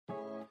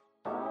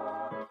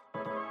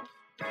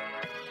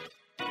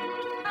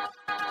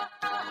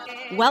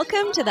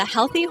Welcome to the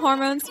Healthy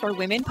Hormones for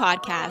Women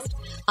podcast.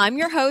 I'm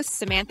your host,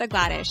 Samantha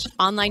Gladish,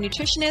 online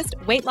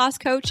nutritionist, weight loss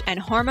coach, and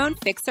hormone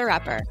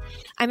fixer-upper.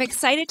 I'm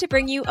excited to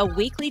bring you a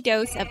weekly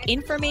dose of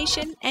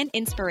information and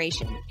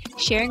inspiration,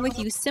 sharing with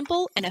you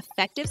simple and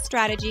effective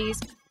strategies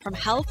from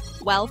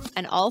health, wealth,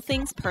 and all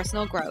things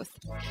personal growth.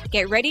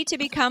 Get ready to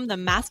become the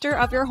master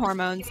of your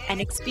hormones and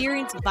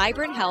experience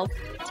vibrant health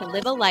to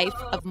live a life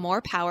of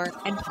more power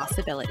and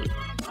possibility.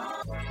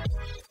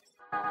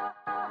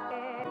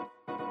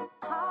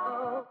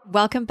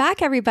 Welcome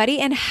back,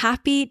 everybody, and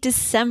happy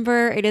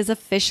December. It is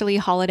officially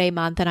holiday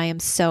month, and I am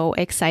so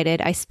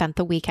excited. I spent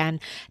the weekend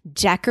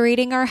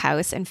decorating our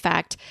house. In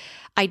fact,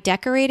 I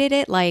decorated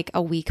it like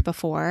a week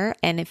before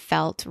and it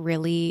felt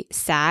really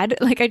sad.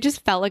 I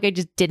just felt like I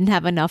just didn't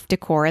have enough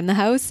decor in the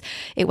house.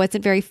 It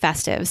wasn't very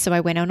festive. So I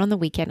went out on the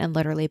weekend and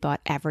literally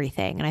bought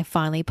everything. And I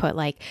finally put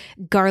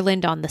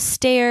garland on the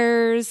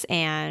stairs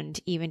and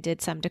even did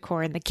some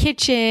decor in the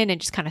kitchen and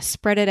just kind of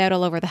spread it out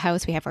all over the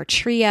house. We have our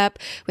tree up.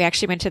 We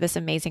actually went to this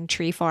amazing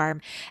tree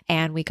farm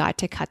and we got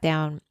to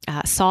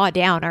saw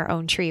down our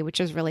own tree, which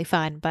was really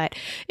fun. But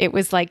it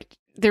was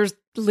there's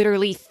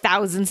literally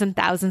thousands and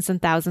thousands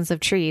and thousands of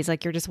trees.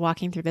 You're just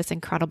walking through this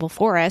incredible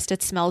forest.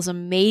 It smells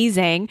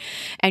amazing.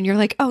 And you're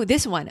like, oh,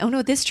 this one. Oh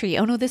no, this tree.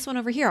 Oh no, this one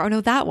over here. Oh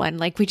no, that one.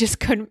 We just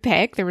couldn't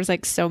pick. There was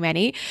so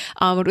many.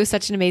 It was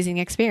such an amazing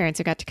experience.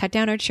 We got to cut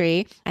down our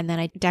tree and then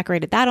I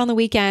decorated that on the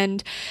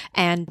weekend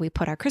and we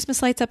put our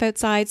Christmas lights up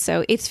outside.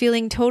 So it's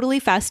feeling totally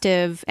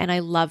festive and I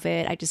love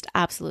it. I just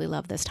absolutely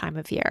love this time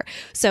of year.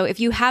 So if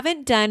you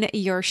haven't done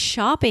your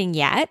shopping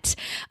yet,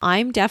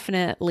 I'm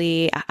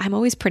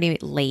always pretty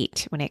late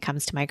when it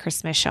comes to my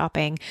Christmas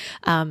shopping.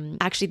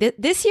 Actually,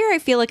 this year I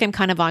feel like I'm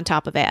kind of on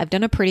top of it. I've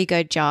done a pretty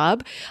good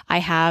job. I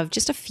have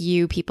just a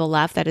few people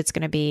left that it's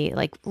going to be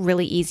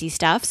really easy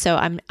stuff. So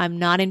I'm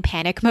not in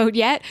panic mode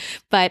yet.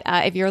 But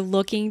if you're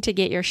looking to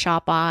get your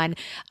shop on,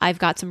 I've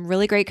got some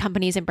really great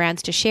companies and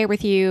brands to share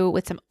with you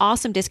with some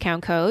awesome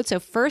discount codes.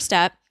 So first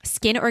up,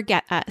 Skin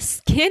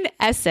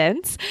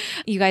Essence.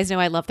 You guys know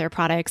I love their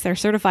products. They're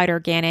certified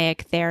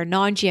organic, they're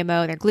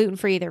non-GMO, they're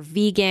gluten-free, they're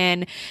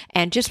vegan,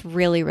 and just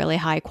really, really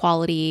high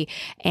quality.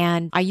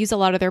 And I use a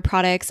lot of their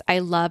products. I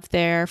love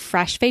their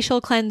Fresh Facial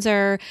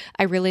Cleanser.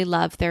 I really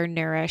love their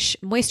Nourish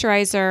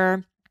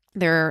Moisturizer.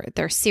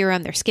 Their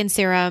serum, their skin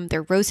serum,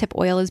 their rosehip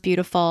oil is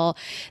beautiful.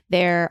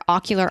 Their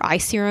ocular eye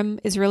serum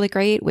is really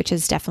great, which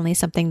is definitely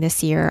something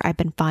this year I've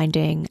been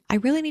finding I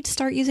really need to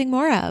start using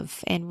more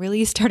of and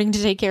really starting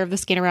to take care of the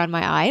skin around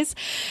my eyes.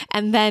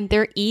 And then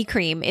their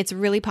E-Cream, it's a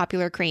really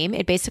popular cream.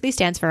 It basically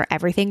stands for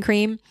everything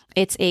cream.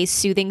 It's a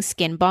soothing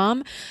skin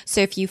balm. So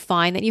if you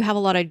find that you have a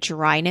lot of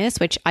dryness,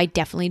 which I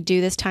definitely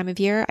do this time of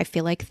year, I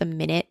feel like the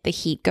minute the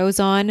heat goes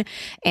on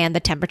and the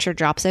temperature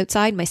drops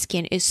outside, my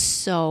skin is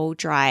so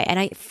dry. And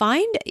I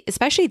find,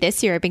 especially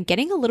this year, I've been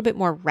getting a little bit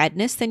more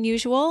redness than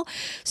usual.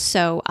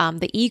 So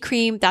the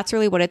E-Cream, that's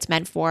really what it's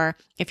meant for.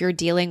 If you're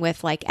dealing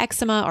with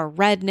eczema or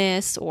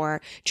redness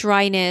or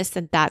dryness,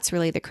 then that's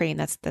really the cream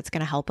that's going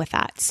to help with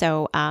that.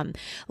 So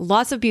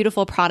lots of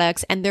beautiful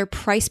products and their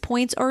price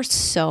points are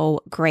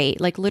so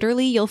great.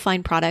 Literally you'll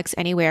find products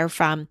anywhere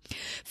from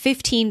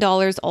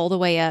 $15 all the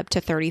way up to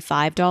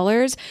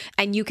 $35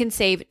 and you can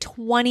save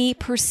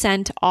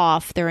 20%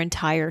 off their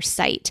entire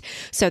site.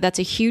 So that's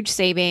a huge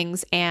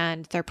savings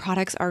and their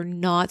products are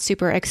not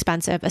super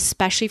expensive,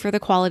 especially for the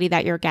quality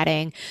that you're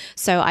getting.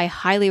 So I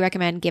highly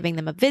recommend giving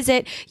them a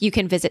visit. You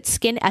can visit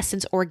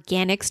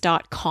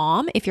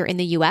skinessenceorganics.com if you're in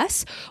the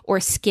US or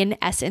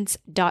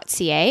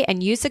skinessence.ca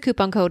and use the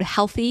coupon code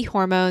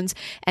HEALTHYHORMONES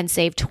and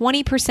save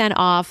 20%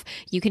 off.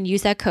 You can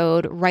use that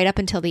code right up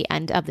until the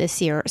end of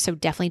this year. So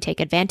definitely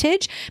take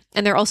advantage.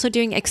 And they're also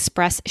doing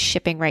express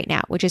shipping right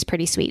now, which is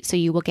pretty sweet. So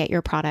you will get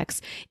your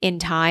products in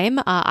time.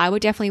 I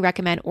would definitely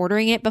recommend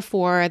ordering it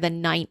before the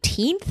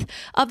 19th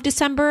of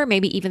December,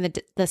 maybe even the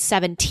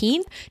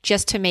 17th,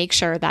 just to make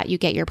sure that you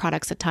get your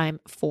products in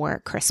time for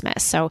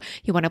Christmas. So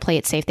you want to play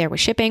it safe there with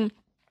shipping.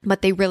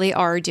 But they really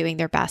are doing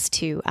their best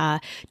to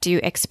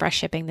do express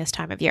shipping this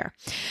time of year.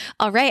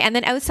 All right. And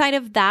then outside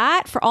of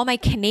that, for all my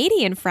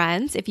Canadian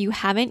friends, if you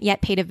haven't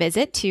yet paid a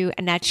visit to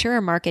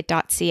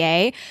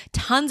naturamarket.ca,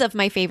 tons of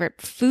my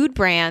favorite food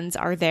brands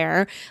are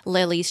there.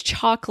 Lily's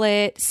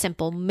Chocolate,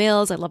 Simple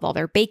Mills. I love all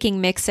their baking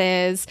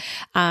mixes.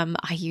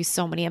 I use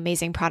so many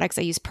amazing products.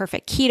 I use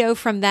Perfect Keto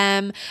from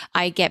them.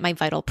 I get my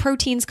Vital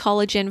Proteins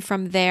collagen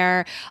from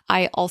there.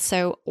 I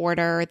also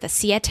order the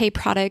Siete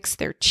products,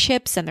 their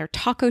chips and their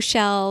taco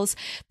shells.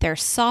 Their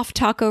soft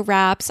taco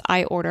wraps.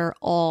 I order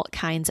all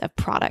kinds of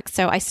products.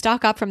 So I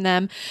stock up from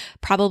them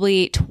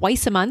probably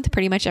twice a month,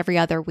 pretty much every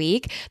other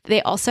week.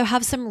 They also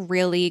have some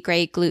really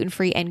great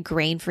gluten-free and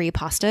grain-free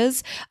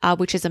pastas,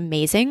 which is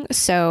amazing.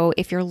 So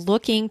if you're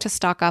looking to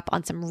stock up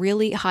on some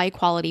really high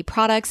quality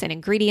products and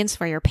ingredients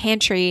for your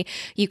pantry,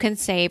 you can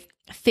save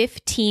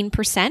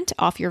 15%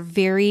 off your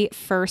very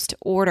first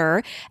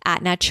order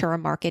at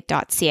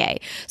naturamarket.ca.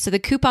 So the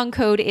coupon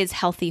code is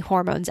healthy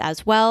hormones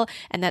as well.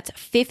 And that's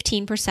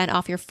 15%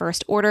 off your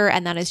first order.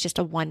 And that is just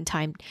a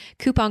one-time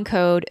coupon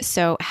code.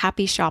 So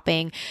happy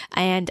shopping.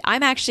 And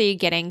I'm actually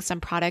getting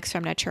some products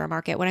from Natura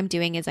Market. What I'm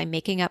doing is I'm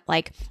making up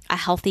like a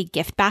healthy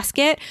gift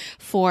basket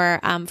for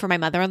my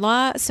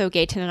mother-in-law. So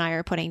Gaten and I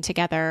are putting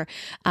together,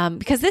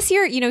 because this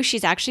year,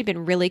 she's actually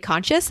been really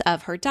conscious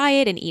of her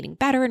diet and eating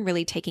better and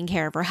really taking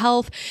care of her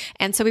health.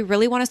 And so we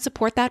really want to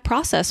support that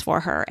process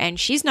for her. And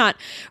she's not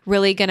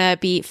really going to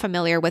be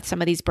familiar with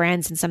some of these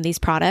brands and some of these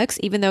products,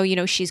 even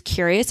though, she's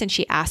curious and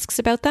she asks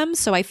about them.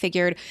 So I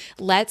figured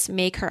let's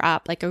make her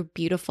up like a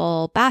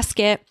beautiful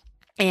basket.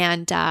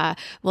 And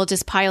we'll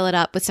just pile it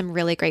up with some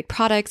really great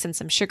products and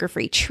some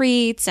sugar-free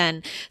treats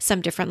and some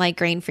different like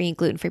grain-free and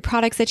gluten-free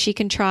products that she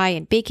can try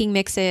and baking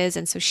mixes.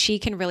 And so she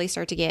can really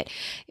start to get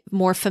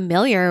more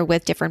familiar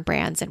with different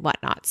brands and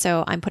whatnot.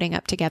 So I'm putting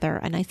up together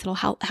a nice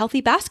little healthy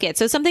basket.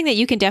 So something that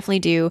you can definitely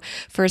do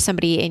for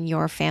somebody in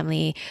your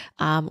family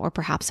or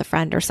perhaps a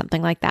friend or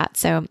something like that.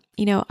 So,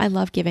 I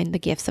love giving the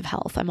gifts of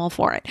health. I'm all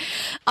for it.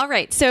 All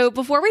right. So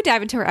before we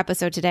dive into our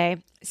episode today,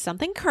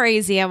 something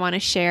crazy I want to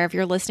share if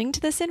you're listening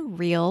to this in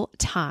real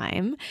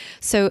time.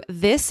 So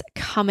this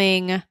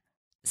coming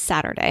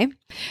Saturday,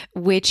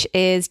 which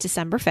is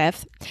December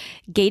 5th,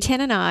 Gaten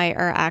and I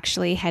are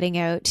actually heading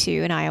out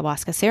to an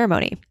ayahuasca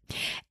ceremony.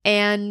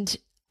 And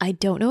I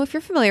don't know if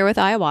you're familiar with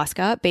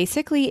ayahuasca.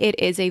 Basically, it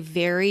is a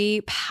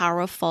very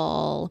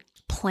powerful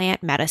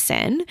plant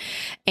medicine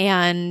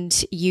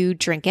and you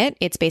drink it.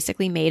 It's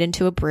basically made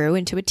into a brew,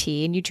 into a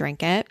tea, and you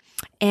drink it.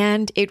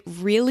 And it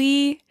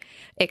really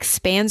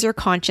expands your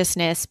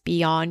consciousness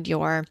beyond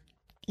your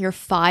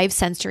 5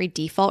 sensory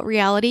default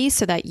reality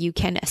so that you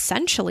can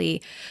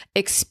essentially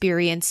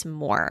experience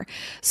more.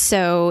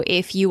 So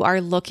if you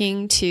are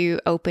looking to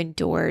open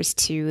doors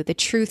to the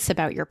truths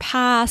about your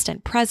past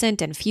and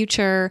present and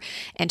future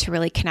and to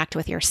really connect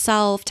with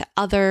yourself, to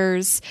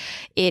others,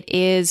 it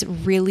is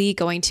really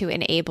going to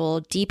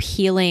enable deep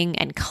healing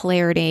and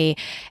clarity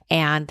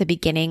and the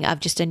beginning of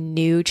just a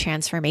new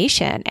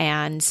transformation.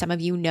 And some of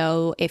you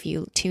know, if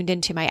you tuned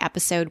into my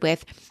episode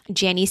with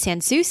Jani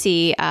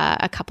Sansusi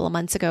a couple of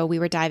months ago, we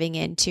were diving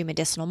into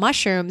medicinal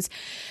mushrooms.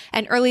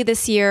 And early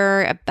this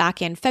year,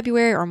 back in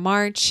February or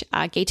March,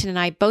 Gaten and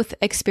I both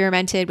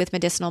experimented with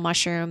medicinal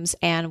mushrooms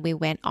and we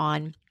went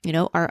on,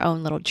 our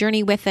own little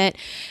journey with it.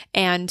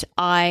 And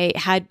I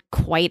had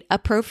quite a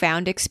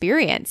profound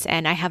experience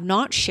and I have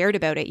not shared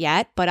about it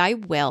yet, but I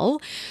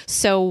will.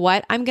 So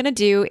what I'm going to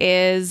do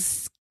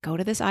is go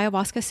to this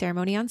ayahuasca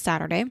ceremony on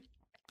Saturday.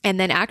 And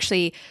then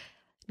actually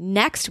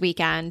next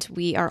weekend,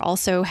 we are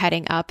also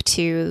heading up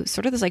to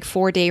sort of this like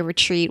 4-day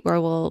retreat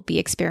where we'll be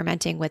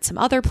experimenting with some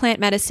other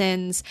plant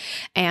medicines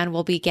and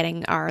we'll be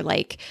getting our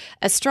like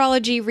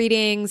astrology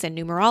readings and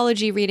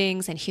numerology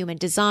readings and human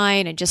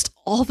design and just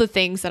all the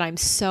things that I'm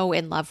so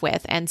in love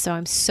with. And so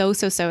I'm so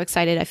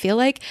excited. I feel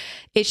like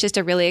it's just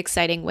a really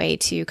exciting way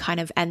to kind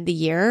of end the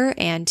year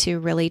and to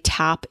really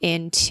tap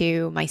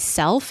into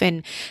myself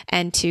and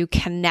to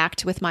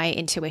connect with my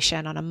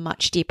intuition on a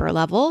much deeper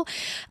level.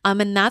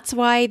 And that's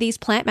why these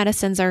plant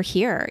medicines are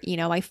here.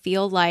 I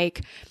feel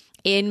like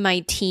in my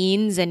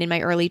teens and in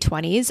my early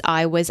 20s,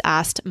 I was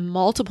asked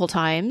multiple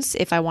times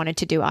if I wanted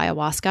to do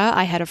ayahuasca.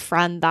 I had a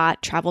friend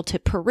that traveled to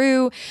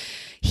Peru.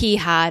 He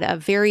had a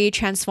very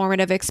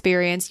transformative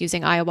experience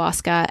using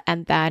ayahuasca.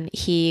 And then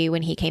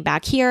when he came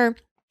back here,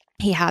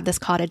 he had this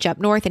cottage up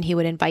north and he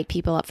would invite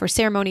people up for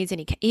ceremonies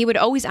and he would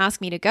always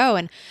ask me to go.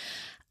 And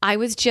I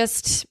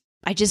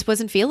just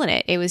wasn't feeling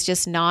it. It was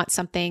just not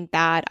something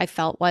that I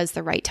felt was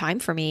the right time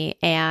for me.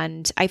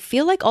 And I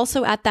feel like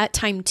also at that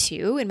time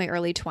too, in my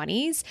early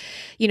 20s,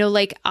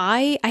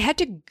 I had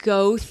to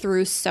go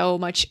through so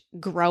much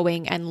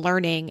growing and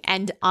learning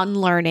and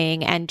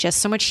unlearning and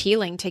just so much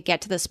healing to get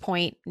to this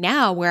point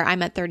now where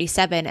I'm at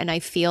 37 and I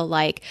feel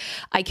like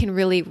I can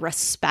really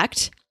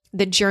respect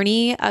the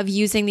journey of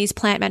using these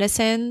plant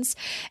medicines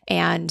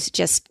and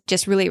just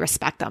really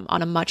respect them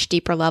on a much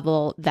deeper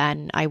level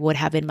than I would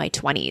have in my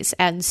 20s.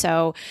 And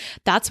so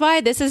that's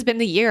why this has been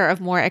the year of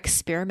more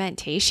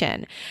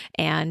experimentation.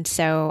 And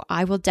so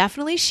I will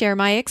definitely share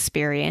my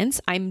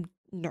experience. I'm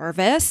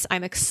nervous.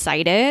 I'm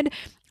excited.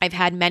 I've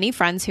had many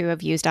friends who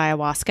have used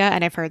ayahuasca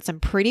and I've heard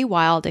some pretty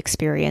wild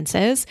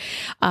experiences.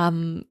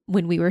 When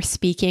we were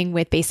speaking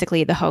with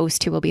basically the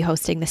host who will be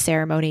hosting the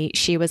ceremony,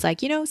 she was like,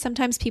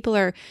 sometimes people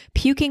are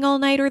puking all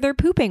night or they're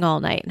pooping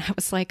all night. And I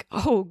was like,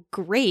 oh,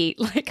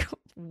 great. Like,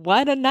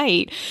 what a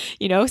night,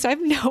 so I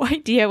have no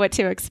idea what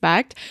to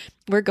expect.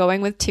 We're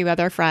going with 2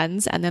 other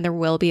friends and then there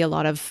will be a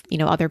lot of,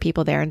 other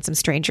people there and some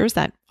strangers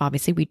that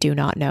obviously we do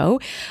not know.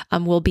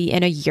 We'll be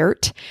in a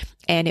yurt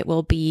and it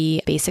will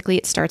be basically,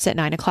 it starts at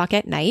 9 o'clock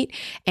at night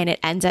and it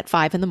ends at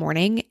 5 in the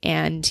morning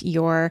and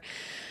you're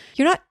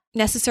not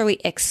necessarily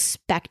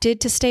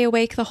expected to stay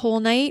awake the whole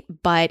night,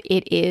 but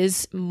it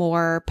is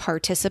more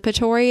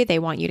participatory. They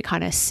want you to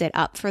kind of sit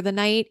up for the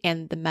night.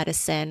 And the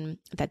medicine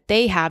that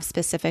they have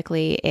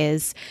specifically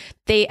is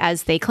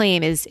as they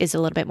claim, is a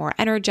little bit more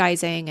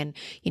energizing. And,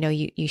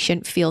 you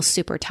shouldn't feel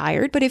super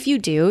tired, but if you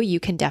do, you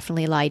can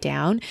definitely lie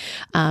down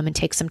and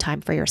take some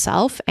time for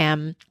yourself.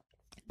 And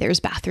there's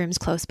bathrooms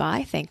close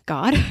by, thank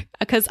God,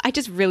 because I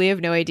just really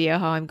have no idea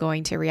how I'm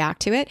going to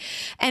react to it.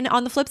 And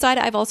on the flip side,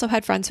 I've also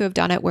had friends who have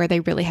done it where they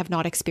really have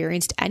not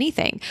experienced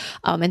anything.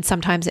 And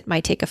sometimes it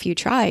might take a few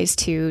tries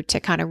to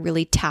kind of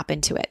really tap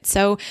into it.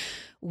 So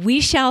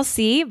we shall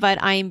see,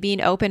 but I'm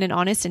being open and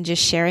honest and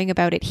just sharing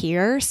about it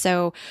here.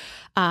 So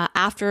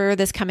after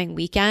this coming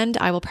weekend,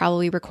 I will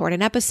probably record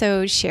an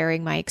episode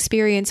sharing my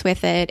experience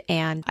with it.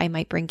 And I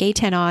might bring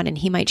Gaten on and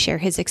he might share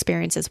his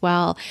experience as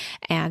well.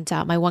 And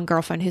my one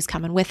girlfriend who's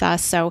coming with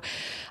us. So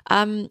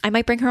I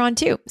might bring her on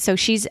too. So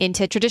she's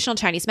into traditional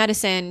Chinese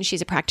medicine.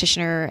 She's a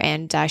practitioner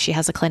and she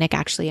has a clinic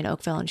actually in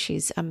Oakville and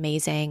she's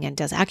amazing and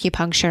does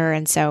acupuncture.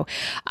 And so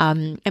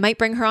I might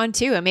bring her on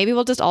too. And maybe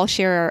we'll just all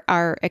share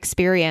our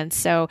experience.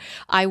 So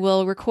I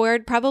will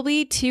record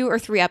probably 2 or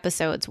 3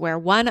 episodes where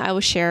one, I will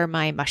share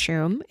my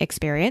mushroom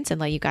experience and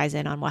let you guys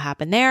in on what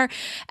happened there.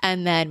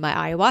 And then my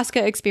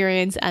ayahuasca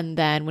experience. And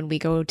then when we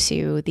go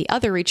to the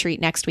other retreat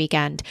next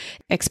weekend,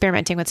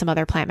 experimenting with some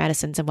other plant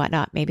medicines and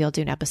whatnot, maybe I'll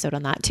do an episode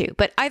on that too.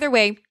 But either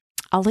way,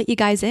 I'll let you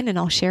guys in and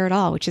I'll share it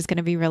all, which is going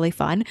to be really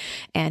fun.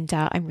 And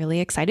I'm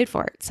really excited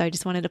for it. So I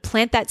just wanted to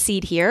plant that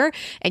seed here.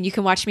 And you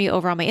can watch me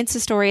over on my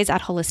Insta stories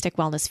at Holistic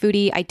Wellness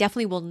Foodie. I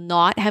definitely will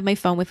not have my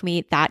phone with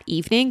me that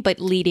evening, but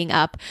leading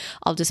up,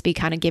 I'll just be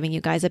kind of giving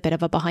you guys a bit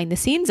of a behind the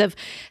scenes of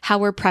how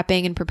we're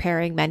prepping and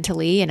preparing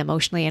mentally and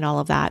emotionally and all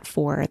of that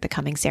for the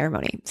coming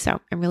ceremony. So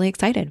I'm really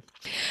excited.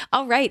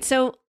 All right.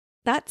 So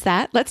that's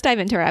that. Let's dive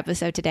into our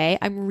episode today.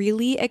 I'm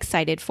really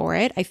excited for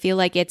it. I feel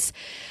like it's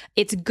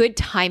good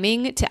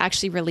timing to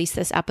actually release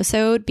this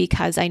episode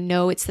because I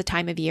know it's the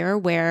time of year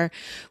where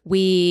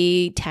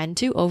we tend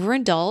to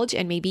overindulge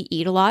and maybe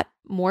eat a lot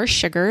more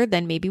sugar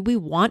than maybe we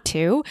want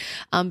to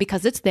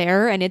because it's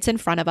there and it's in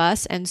front of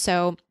us. And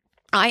so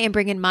I am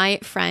bringing my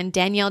friend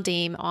Danielle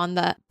Deem on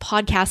the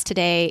podcast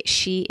today.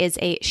 She is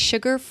a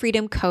sugar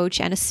freedom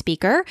coach and a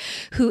speaker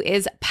who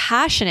is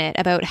passionate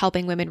about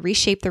helping women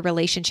reshape their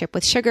relationship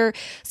with sugar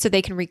so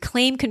they can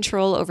reclaim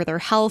control over their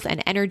health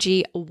and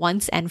energy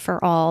once and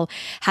for all.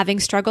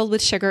 Having struggled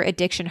with sugar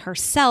addiction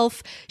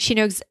herself, she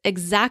knows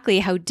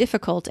exactly how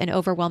difficult and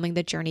overwhelming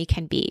the journey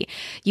can be.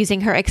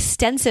 Using her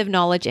extensive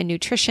knowledge in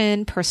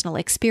nutrition, personal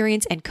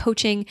experience, and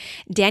coaching,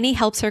 Dani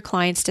helps her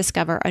clients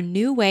discover a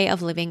new way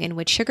of living in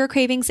which sugar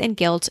cravings and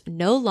guilt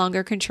no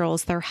longer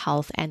controls their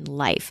health and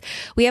life.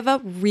 We have a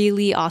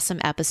really awesome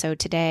episode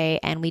today,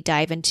 and we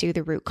dive into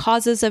the root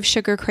causes of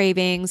sugar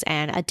cravings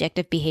and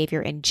addictive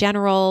behavior in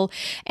general,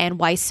 and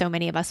why so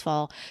many of us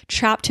fall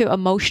trapped to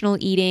emotional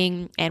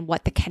eating and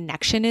what the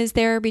connection is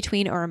there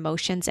between our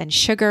emotions and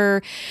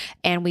sugar.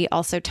 And we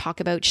also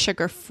talk about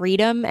sugar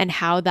freedom and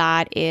how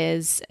that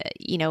is,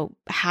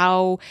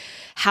 how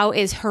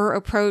is her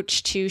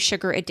approach to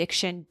sugar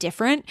addiction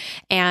different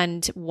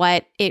and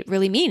what it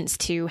really means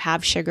to have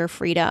sugar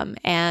freedom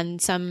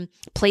and some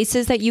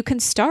places that you can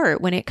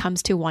start when it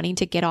comes to wanting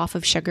to get off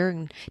of sugar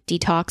and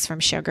detox from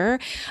sugar.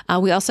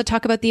 We also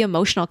talk about the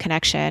emotional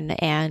connection,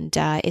 and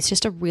it's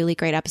just a really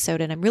great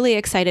episode, and I'm really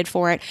excited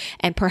for it.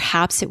 And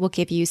perhaps it will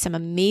give you some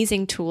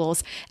amazing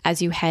tools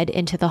as you head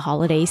into the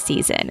holiday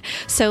season.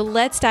 So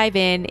let's dive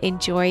in.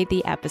 Enjoy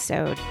the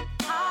episode.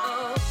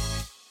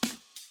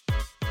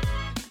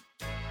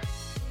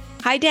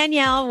 Hi,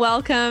 Danielle.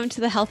 Welcome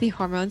to the Healthy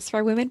Hormones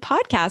for Women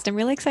podcast. I'm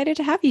really excited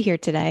to have you here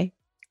today.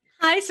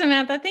 Hi,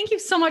 Samantha. Thank you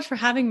so much for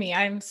having me.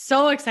 I'm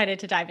so excited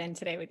to dive in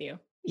today with you.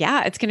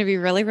 Yeah, it's going to be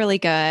really, really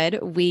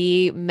good.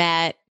 We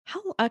met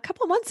a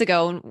couple of months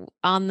ago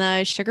on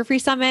the Sugar Free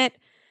Summit.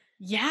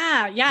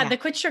 Yeah. The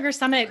Quit Sugar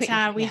Summit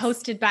we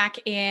hosted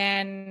back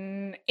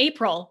in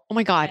April. Oh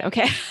my God.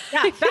 Okay.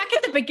 Yeah, back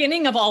at the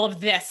beginning of all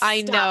of this.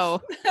 I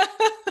know.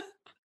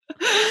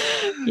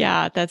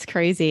 Yeah, that's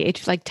crazy.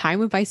 It's like time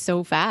went by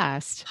so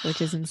fast,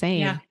 which is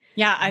insane.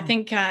 Yeah. I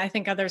think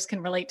others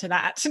can relate to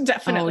that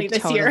definitely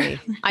this year.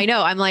 I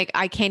know. I'm like,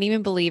 I can't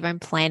even believe I'm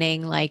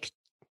planning like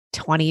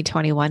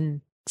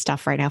 2021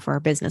 stuff right now for our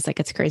business. Like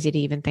it's crazy to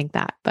even think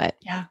that, but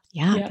yeah,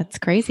 that's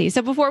crazy.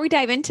 So before we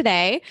dive in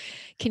today,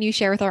 can you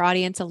share with our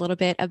audience a little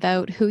bit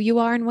about who you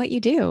are and what you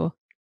do?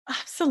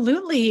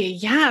 Absolutely.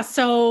 Yeah.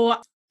 So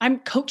I'm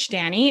Coach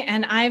Dani,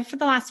 and for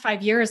the last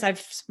 5 years,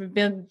 I've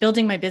been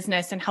building my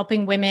business and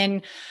helping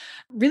women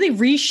really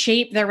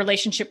reshape their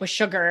relationship with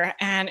sugar.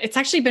 And it's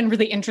actually been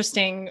really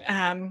interesting,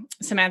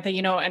 Samantha,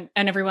 and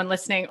everyone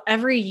listening.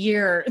 Every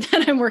year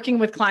that I'm working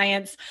with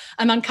clients,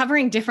 I'm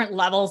uncovering different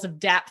levels of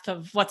depth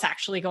of what's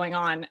actually going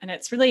on. And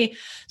it's really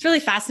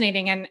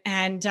fascinating.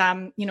 And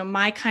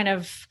my kind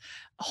of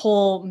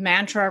whole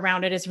mantra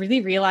around it is really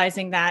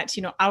realizing that,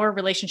 our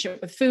relationship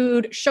with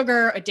food,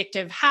 sugar,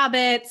 addictive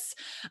habits,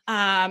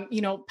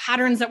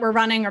 patterns that we're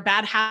running or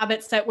bad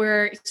habits that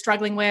we're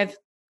struggling with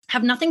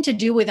have nothing to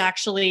do with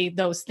actually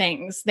those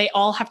things. They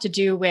all have to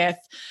do with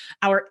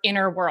our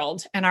inner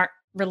world and our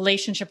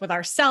relationship with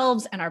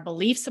ourselves and our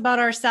beliefs about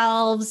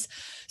ourselves.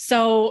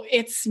 So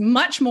it's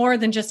much more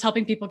than just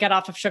helping people get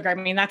off of sugar. I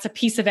mean, that's a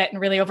piece of it,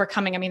 and really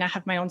overcoming. I mean, I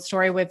have my own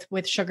story with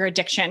sugar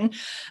addiction,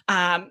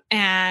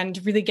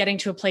 and really getting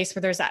to a place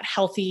where there's that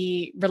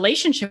healthy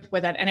relationship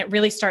with it. And it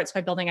really starts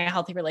by building a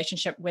healthy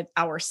relationship with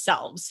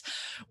ourselves,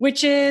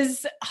 which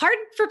is hard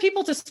for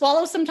people to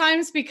swallow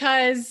sometimes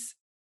because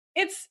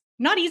it's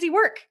not easy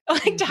work,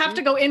 like to have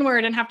to go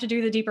inward and have to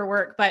do the deeper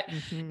work. But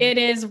it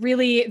is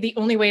really the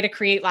only way to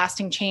create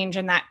lasting change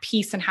and that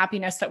peace and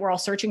happiness that we're all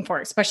searching for,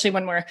 especially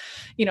when we're,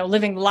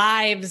 living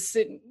lives,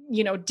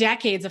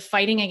 decades of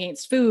fighting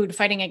against food,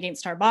 fighting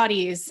against our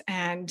bodies.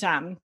 And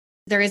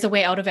there is a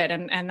way out of it.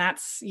 And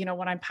that's,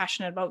 what I'm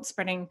passionate about,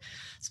 spreading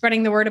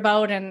the word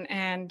about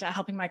and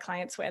helping my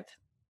clients with.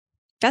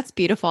 That's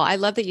beautiful. I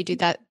love that you do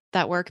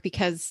that work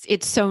because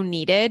it's so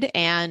needed.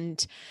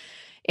 And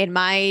in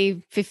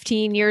my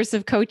 15 years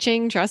of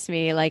coaching, trust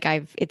me,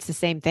 it's the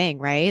same thing,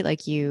 right? Like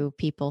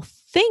people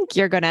think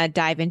you're going to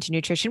dive into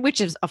nutrition, which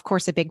is of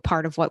course a big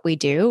part of what we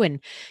do, and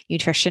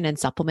nutrition and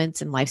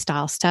supplements and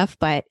lifestyle stuff.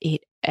 But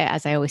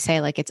as I always say,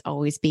 it's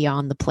always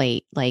beyond the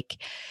plate.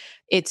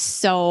 It's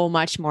so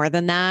much more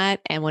than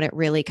that. And when it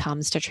really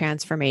comes to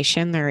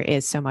transformation, there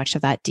is so much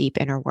of that deep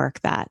inner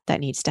work that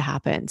needs to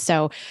happen.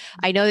 So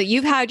I know that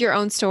you've had your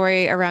own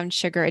story around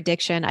sugar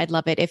addiction. I'd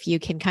love it if you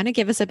can kind of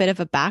give us a bit of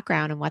a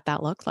background on what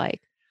that looked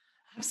like.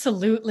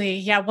 Absolutely.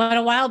 Yeah. What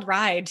a wild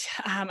ride.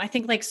 I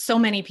think like so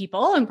many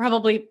people, and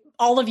probably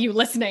all of you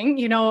listening,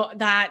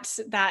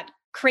 that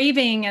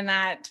craving and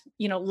that,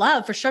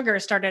 love for sugar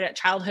started at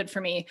childhood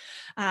for me.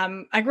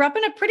 I grew up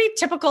in a pretty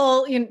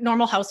typical,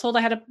 normal household.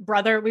 I had a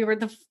brother. We were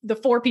the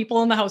four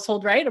people in the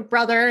household, right? A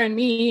brother and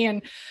me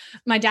and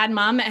my dad and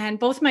mom. And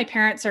both my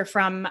parents are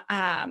from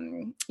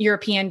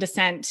European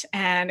descent,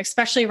 and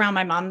especially around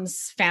my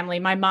mom's family.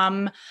 My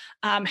mom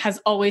has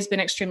always been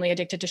extremely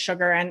addicted to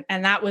sugar.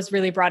 And that was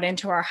really brought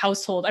into our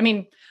household. I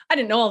mean, I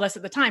didn't know all this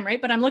at the time,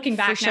 right? But I'm looking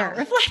back now,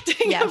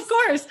 reflecting, yes. Of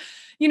course.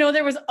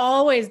 There was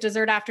always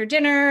dessert after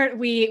dinner.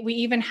 We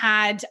even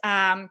had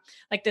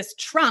this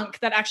trunk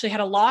that actually had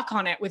a lock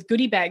on it with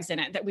goodie bags in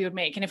it that we would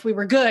make. And if we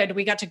were good,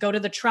 we got to go to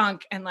the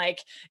trunk and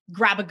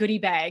grab a goodie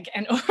bag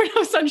and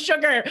overdose on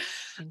sugar.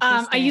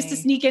 I used to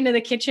sneak into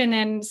the kitchen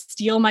and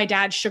steal my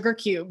dad's sugar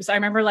cubes. I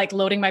remember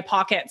loading my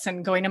pockets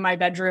and going to my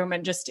bedroom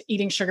and just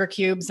eating sugar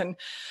cubes. And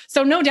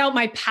so no doubt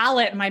my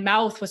palate and my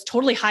mouth was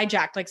totally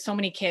hijacked, like so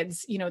many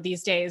kids,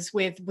 these days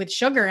with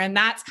sugar. And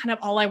that's kind of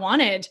all I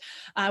wanted.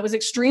 I was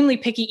extremely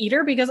picky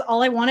eater because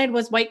all I wanted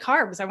was white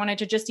carbs. I wanted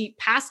to just eat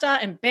pasta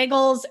and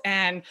bagels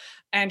and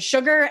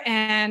sugar.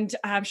 And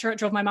I'm sure it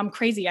drove my mom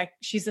crazy.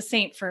 She's a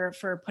saint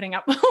for putting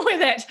up with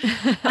it.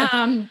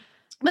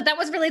 But that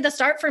was really the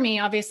start for me,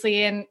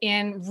 obviously,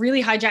 in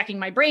really hijacking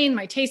my brain,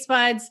 my taste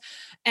buds.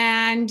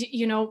 And,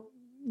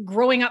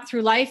 growing up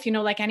through life,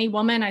 like any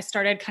woman, I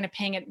started kind of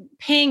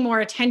paying more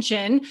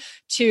attention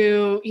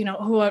to,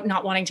 who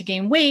not wanting to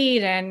gain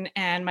weight and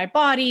my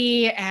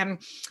body and,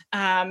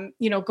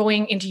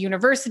 going into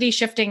university,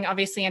 shifting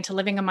obviously into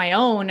living on my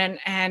own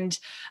and,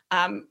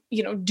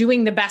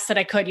 doing the best that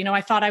I could.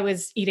 I thought I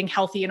was eating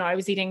healthy. I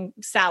was eating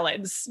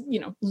salads,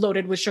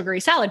 loaded with sugary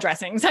salad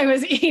dressings. I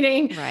was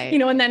eating, right.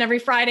 And then every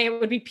Friday it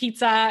would be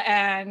pizza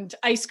and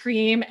ice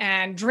cream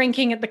and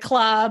drinking at the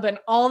club and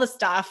all the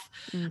stuff.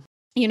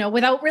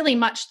 Without really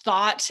much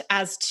thought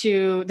as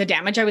to the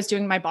damage I was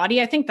doing my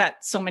body. I think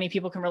that so many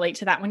people can relate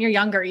to that. When you're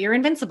younger, you're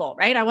invincible,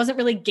 right? I wasn't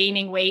really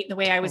gaining weight the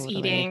way I was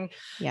eating.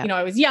 Yep.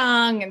 I was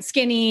young and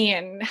skinny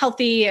and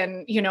healthy.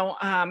 And,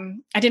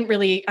 I didn't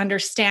really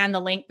understand the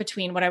link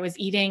between what I was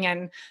eating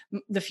and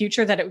the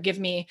future that it would give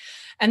me.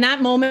 And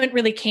that moment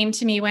really came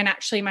to me when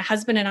actually my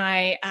husband and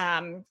I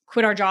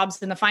quit our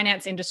jobs in the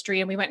finance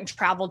industry and we went and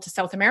traveled to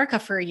South America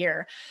for a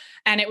year.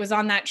 And it was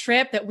on that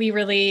trip that we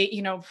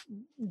really,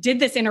 did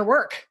this inner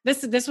work.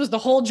 This was the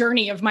whole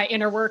journey of my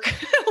inner work.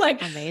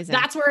 Amazing.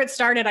 That's where it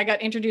started. I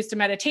got introduced to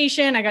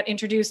meditation. I got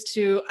introduced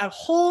to a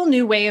whole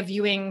new way of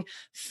viewing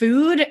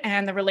food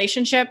and the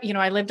relationship.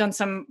 I lived on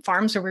some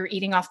farms where we were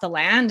eating off the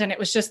land, and it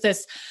was just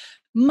this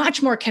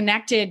much more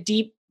connected,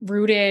 deep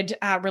rooted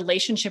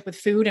relationship with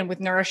food and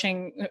with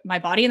nourishing my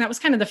body. And that was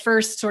kind of the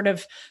first sort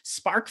of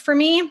spark for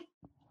me.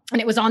 And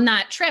it was on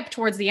that trip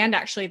towards the end,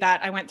 actually,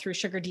 that I went through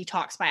sugar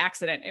detox by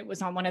accident. It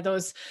was on one of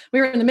those,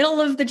 we were in the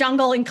middle of the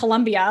jungle in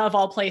Colombia, of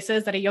all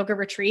places, at a yoga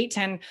retreat.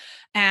 And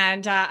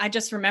I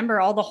just remember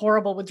all the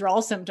horrible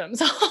withdrawal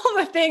symptoms, all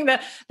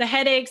the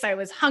headaches. I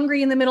was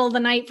hungry in the middle of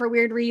the night for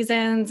weird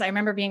reasons. I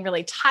remember being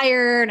really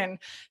tired and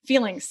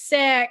feeling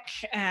sick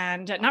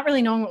and not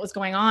really knowing what was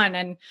going on.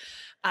 And,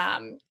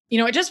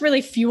 it just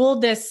really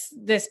fueled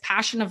this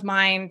passion of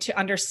mine to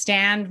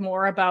understand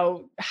more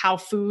about how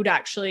food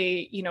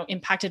actually,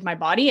 impacted my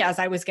body as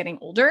I was getting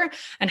older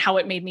and how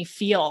it made me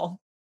feel.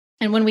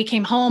 And when we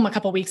came home a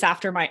couple of weeks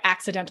after my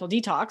accidental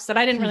detox, that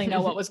I didn't really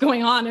know what was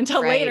going on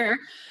until Right. later,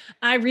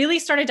 I really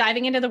started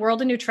diving into the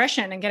world of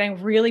nutrition and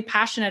getting really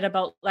passionate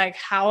about like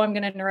how I'm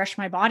going to nourish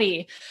my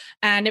body.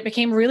 And it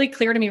became really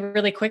clear to me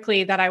really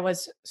quickly that I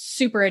was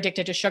super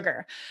addicted to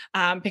sugar.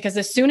 Because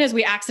as soon as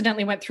we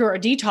accidentally went through our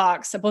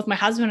detox, both my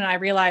husband and I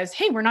realized,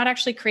 hey, we're not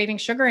actually craving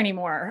sugar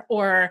anymore.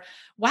 Or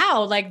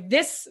wow, like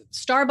this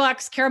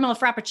Starbucks caramel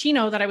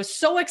frappuccino that I was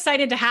so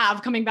excited to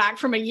have coming back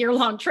from a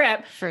year-long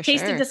trip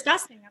tasted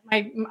disgusting.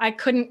 I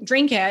couldn't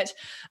drink it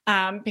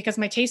because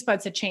my taste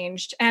buds had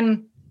changed.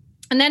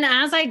 And then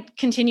as I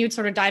continued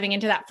sort of diving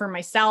into that for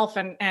myself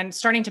and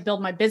starting to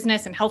build my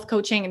business and health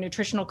coaching and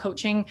nutritional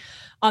coaching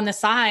on the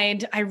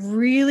side, I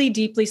really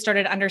deeply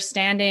started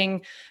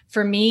understanding,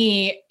 for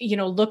me,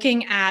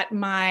 looking at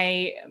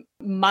my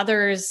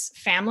mother's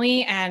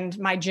family and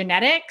my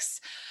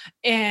genetics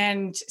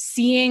and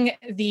seeing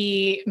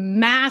the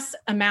mass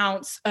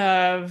amounts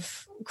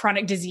of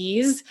chronic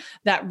disease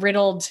that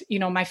riddled,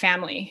 my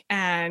family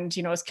and,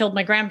 has killed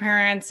my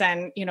grandparents.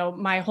 And,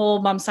 my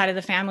whole mom's side of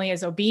the family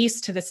is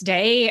obese to this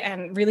day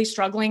and really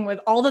struggling with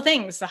all the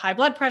things, the high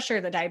blood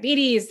pressure, the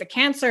diabetes, the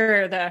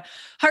cancer, the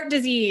heart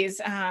disease.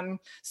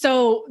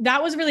 So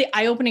that was really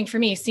eye-opening for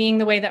me, seeing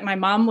the way that my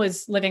mom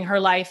was living her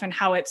life and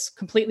how it's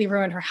completely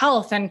ruined her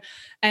health. And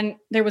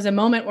there was a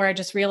moment where I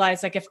just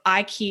realized, like, if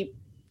I keep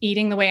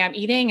eating the way I'm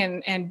eating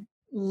and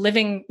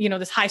living,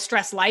 this high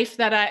stress life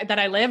that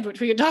I lived,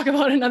 which we could talk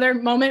about another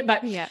moment,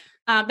 but yeah.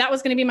 That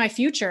was going to be my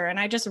future. And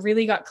I just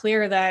really got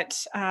clear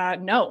that,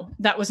 no,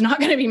 that was not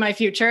going to be my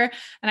future.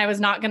 And I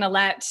was not going to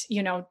let,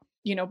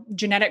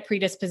 genetic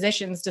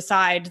predispositions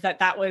decide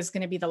that was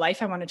going to be the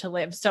life I wanted to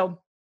live. So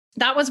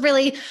that was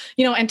really,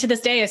 and to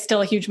this day is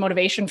still a huge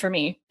motivation for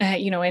me,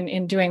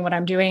 in doing what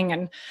I'm doing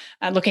and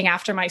looking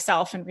after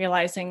myself and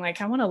realizing,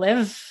 like, I want to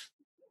live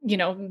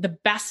the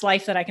best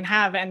life that I can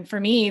have. And for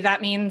me,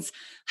 that means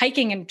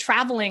hiking and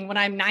traveling when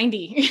I'm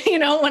 90,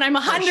 when I'm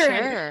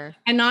 100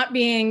 and not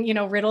being,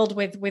 riddled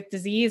with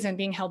disease and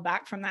being held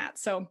back from that.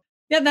 So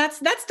yeah, that's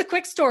the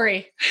quick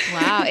story.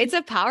 Wow. It's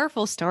a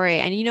powerful story.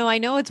 And, I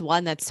know it's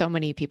one that so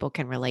many people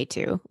can relate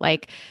to.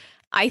 Like,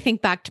 I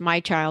think back to my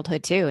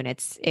childhood too.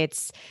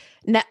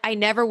 And I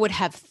never would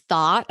have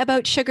thought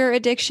about sugar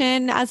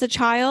addiction as a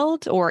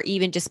child, or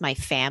even just my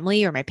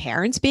family or my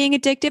parents being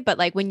addicted. But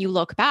like, when you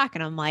look back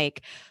and I'm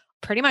like,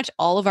 pretty much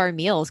all of our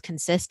meals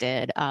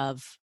consisted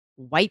of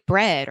white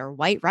bread or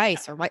white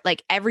rice or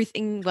like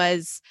everything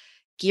was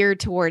geared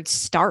towards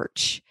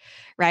starch.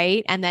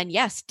 Right. And then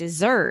yes,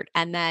 dessert,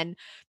 and then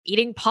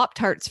eating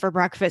Pop-Tarts for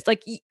breakfast.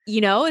 Like,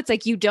 it's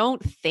like, you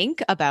don't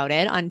think about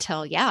it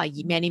until,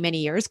 many, many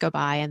years go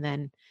by. And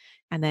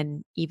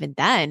then even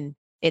then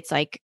it's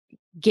like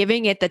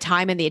giving it the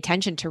time and the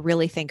attention to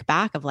really think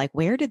back of like,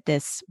 where did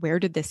this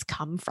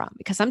come from?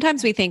 Because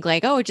sometimes we think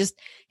like, oh, it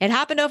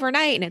happened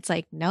overnight. And it's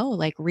like, no,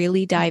 like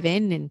really dive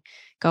in and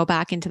go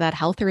back into that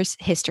health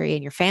history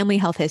and your family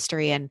health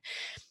history. And,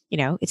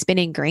 it's been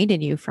ingrained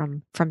in you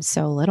from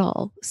so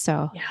little.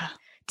 So yeah.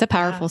 It's a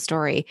powerful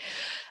story.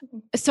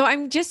 So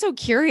I'm just so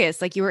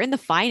curious, like, you were in the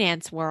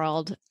finance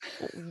world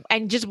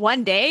and just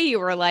one day you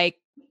were like,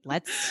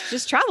 let's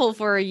just travel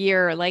for a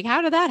year. Like,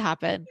 how did that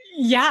happen?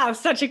 Yeah,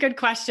 such a good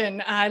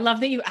question. I love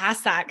that you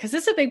asked that, because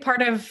this is a big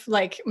part of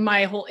like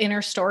my whole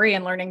inner story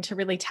and learning to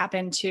really tap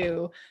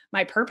into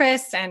my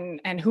purpose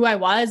and who I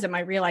was and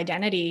my real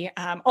identity,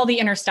 all the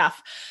inner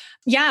stuff.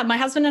 Yeah, my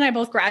husband and I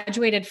both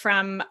graduated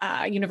from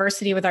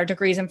university with our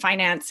degrees in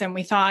finance, and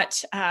we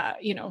thought,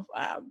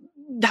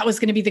 that was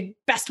going to be the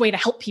best way to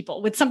help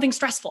people with something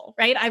stressful,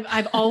 right?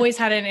 I've always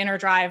had an inner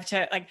drive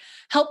to like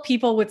help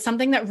people with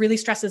something that really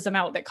stresses them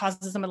out, that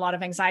causes them a lot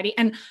of anxiety.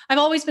 And I've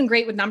always been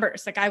great with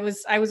numbers. Like I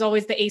was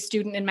always the A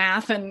student in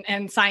math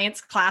and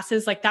science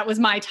classes. Like that was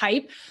my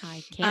type.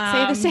 I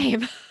can't say the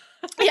same.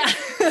 Yeah.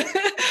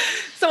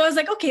 So I was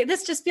like, okay,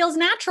 this just feels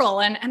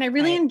natural. And I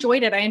really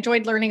enjoyed it. I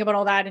enjoyed learning about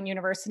all that in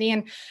university,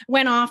 and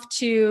went off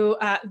to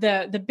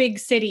the big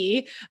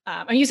city.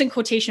 I'm using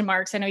quotation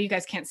marks. I know you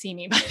guys can't see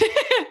me, but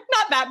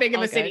not that big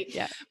of a city.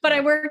 Yeah. But I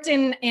worked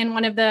in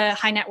one of the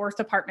high net worth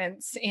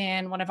departments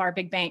in one of our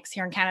big banks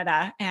here in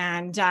Canada.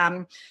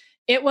 And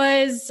it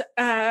was,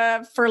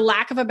 for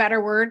lack of a better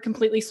word,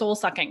 completely soul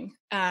sucking.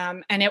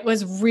 And it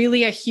was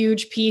really a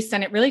huge piece.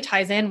 And it really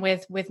ties in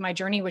with my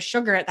journey with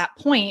sugar at that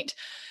point.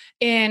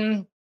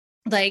 In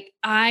like,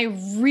 I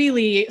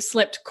really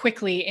slipped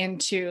quickly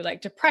into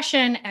like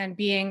depression and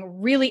being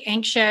really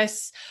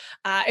anxious.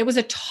 It was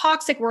a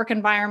toxic work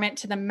environment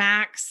to the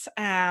max.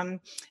 I'm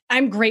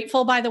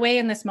grateful, by the way,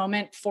 in this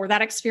moment for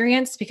that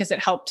experience, because it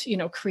helped,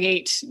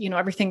 create,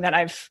 everything that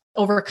I've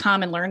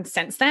overcome and learned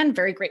since then.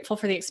 Very grateful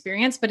for the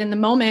experience. But in the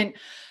moment,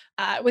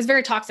 it was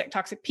very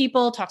toxic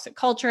people, toxic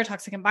culture,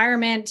 toxic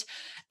environment.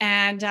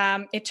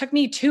 And it took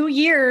me 2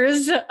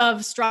 years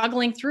of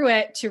struggling through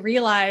it to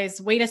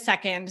realize, wait a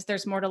second,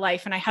 there's more to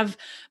life. And I have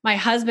my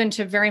husband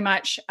to very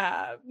much,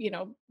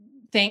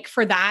 thank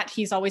for that.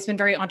 He's always been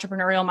very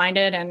entrepreneurial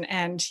minded,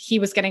 and he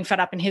was getting fed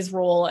up in his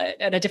role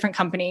at a different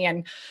company.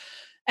 And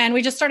And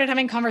we just started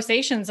having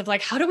conversations of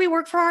like, how do we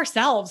work for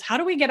ourselves? How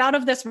do we get out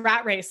of this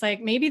rat race?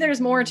 Like maybe there's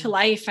more to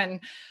life. And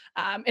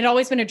it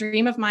always been a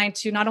dream of mine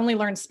to not only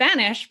learn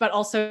Spanish, but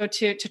also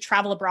to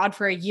travel abroad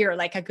for a year,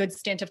 like a good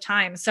stint of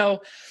time.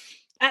 So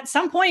at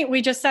some point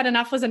we just said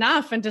enough was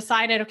enough and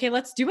decided, okay,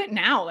 let's do it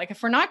now. Like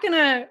if we're not going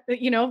to,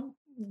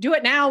 do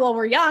it now while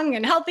we're young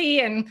and healthy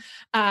and,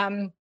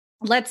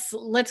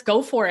 let's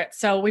go for it.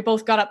 So we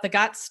both got up the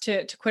guts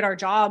to quit our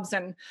jobs.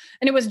 And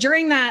it was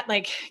during that,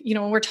 like,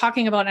 when we're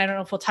talking about, I don't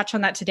know if we'll touch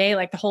on that today,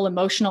 like the whole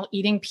emotional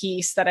eating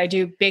piece that I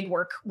do big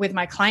work with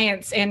my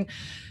clients. And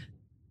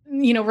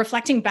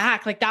reflecting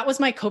back, like that was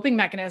my coping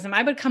mechanism.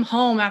 I would come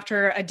home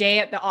after a day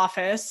at the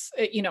office,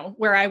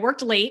 where I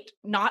worked late,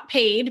 not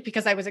paid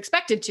because I was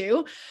expected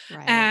to.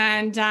 Right.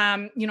 And,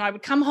 I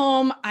would come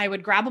home, I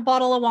would grab a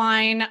bottle of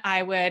wine,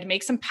 I would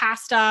make some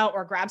pasta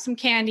or grab some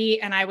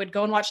candy, and I would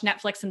go and watch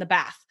Netflix in the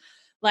bath.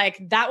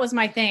 Like that was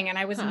my thing. And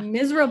I was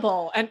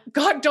miserable. And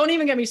God, don't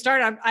even get me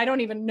started. I don't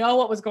even know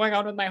what was going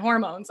on with my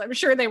hormones. I'm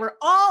sure they were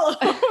all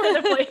over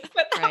the place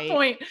at that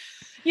point.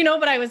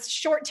 But I was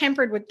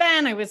short-tempered with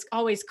Ben. I was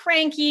always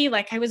cranky.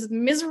 Like I was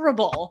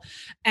miserable.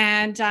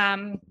 And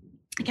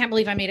I can't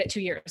believe I made it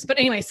 2 years. But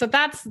anyway, so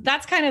that's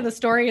kind of the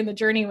story and the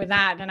journey with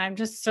that. And I'm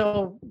just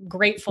so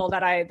grateful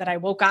that I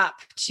woke up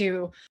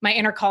to my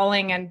inner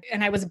calling and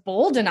I was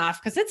bold enough,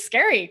 because it's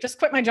scary. Just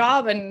quit my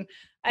job and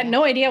I had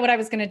no idea what I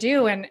was going to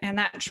do. And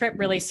that trip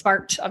really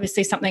sparked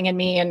obviously something in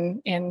me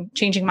and in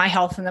changing my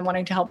health and then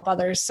wanting to help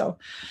others. So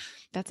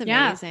that's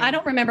amazing. Yeah, I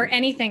don't remember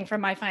anything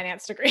from my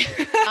finance degree.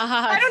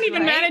 I don't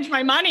even manage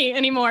my money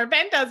anymore.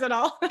 Ben does it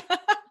all.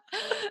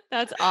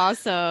 That's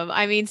awesome.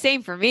 I mean,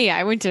 same for me.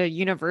 I went to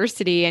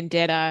university and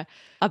did a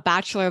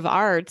Bachelor of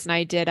Arts, and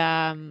I did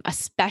a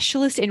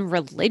specialist in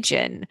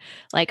religion.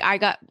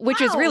 Which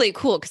was really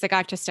cool because I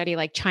got to study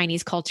like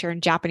Chinese culture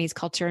and Japanese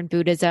culture and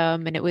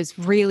Buddhism. And it was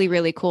really,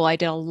 really cool. I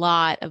did a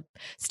lot of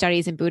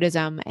studies in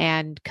Buddhism,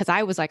 and because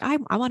I was like,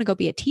 I want to go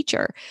be a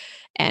teacher.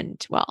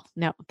 And well,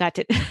 no, that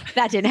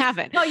didn't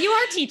happen. No, you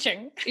are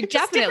teaching.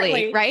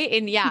 Definitely. Right.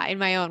 In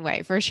my own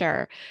way, for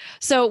sure.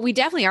 So we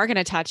definitely are going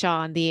to touch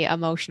on the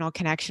emotional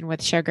connection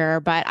with sugar,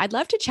 but I'd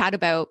love to chat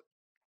about,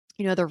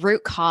 the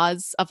root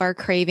cause of our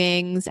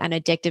cravings and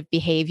addictive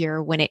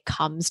behavior when it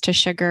comes to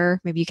sugar.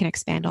 Maybe you can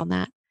expand on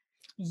that.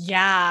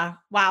 Yeah.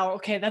 Wow.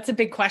 Okay. That's a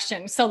big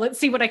question. So let's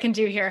see what I can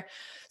do here.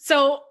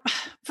 So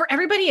for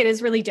everybody, it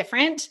is really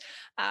different.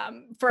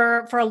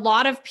 For a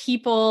lot of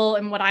people,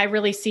 and what I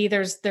really see,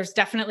 there's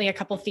definitely a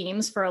couple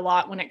themes for a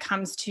lot when it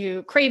comes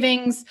to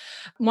cravings.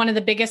 One of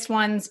the biggest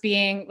ones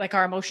being like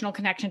our emotional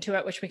connection to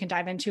it, which we can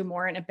dive into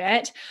more in a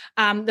bit.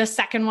 The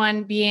second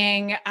one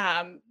being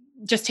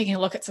just taking a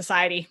look at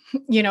society,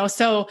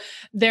 so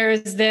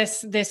there's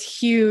this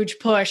huge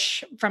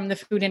push from the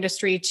food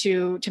industry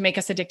to make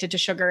us addicted to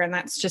sugar. And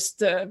that's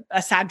just a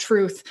sad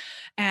truth.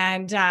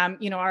 And,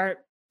 our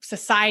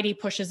society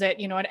pushes it,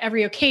 at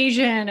every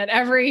occasion, at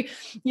every,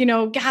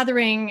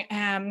 gathering,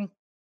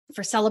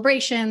 for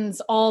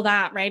celebrations, all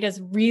that, right,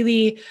 is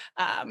really,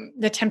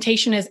 the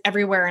temptation is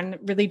everywhere and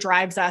really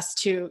drives us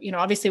to,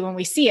 obviously when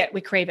we see it,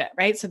 we crave it,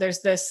 right? So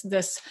there's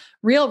this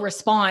real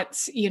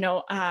response,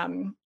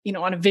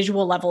 on a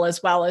visual level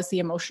as well as the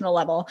emotional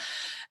level.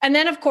 And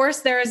then of course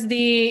there's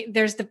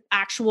the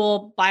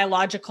actual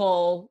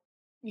biological,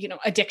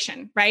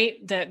 addiction,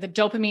 right? The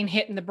dopamine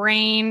hit in the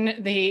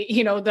brain,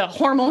 the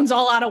hormones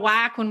all out of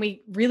whack when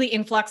we really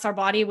influx our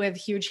body with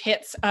huge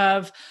hits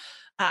of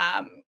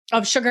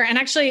sugar. And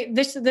actually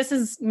this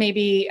is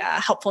maybe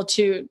helpful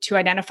to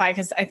identify,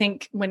 because I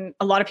think when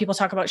a lot of people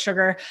talk about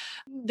sugar,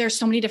 there's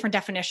so many different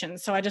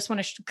definitions. So I just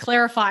want to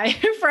clarify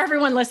for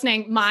everyone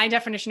listening, my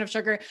definition of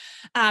sugar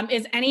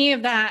is any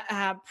of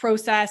that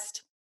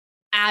processed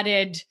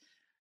added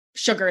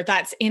sugar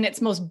that's in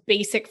its most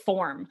basic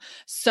form.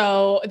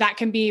 So that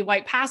can be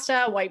white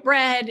pasta, white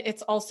bread.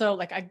 It's also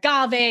like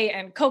agave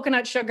and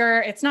coconut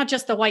sugar. It's not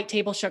just the white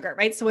table sugar,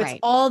 right? So it's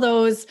all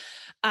those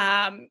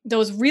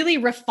really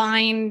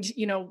refined,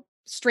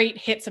 straight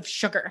hits of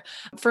sugar.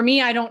 For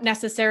me, I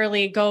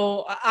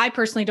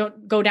personally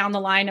don't go down the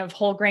line of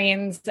whole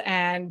grains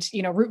and,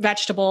 root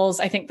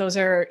vegetables. I think those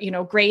are,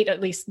 great.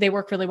 At least they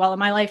work really well in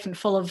my life and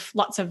full of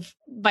lots of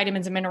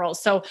vitamins and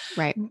minerals. So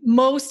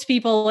most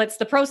people, it's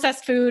the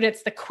processed food,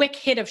 it's the quick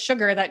hit of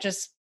sugar that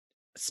just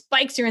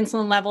spikes your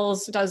insulin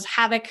levels, does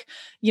havoc,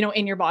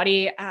 in your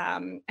body,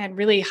 and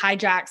really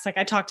hijacks, like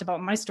I talked about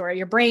in my story,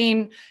 your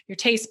brain, your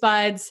taste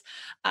buds,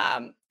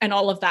 and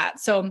all of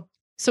that. So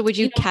would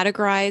you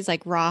categorize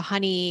like raw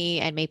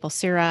honey and maple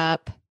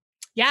syrup?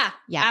 Yeah,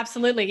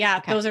 absolutely. Yeah.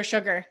 Okay. Those are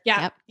sugar.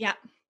 Yeah. Yep. Yeah.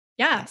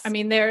 Yeah. Yes. I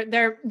mean,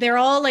 they're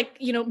all like,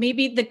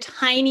 maybe the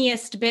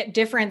tiniest bit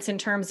difference in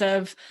terms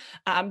of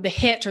the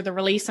hit or the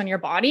release on your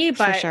body,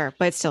 but for sure,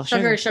 but it's still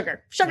sugar.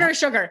 Sugar.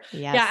 Yes.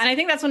 Yeah. And I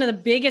think that's one of the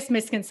biggest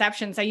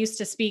misconceptions. I used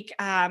to speak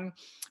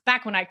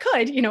back when I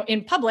could,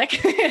 in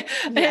public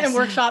in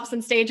workshops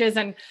and stages.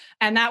 And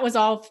that was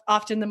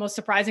often the most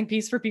surprising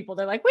piece for people.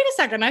 They're like, wait a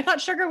second, I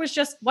thought sugar was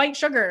just white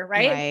sugar,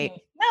 right?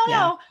 Right.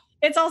 No.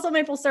 It's also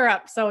maple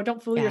syrup. So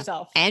don't fool Yeah.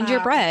 yourself. And your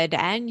bread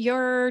and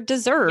your Yeah.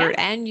 dessert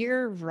and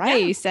your Yeah.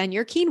 rice and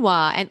your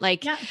quinoa and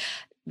like, Yeah.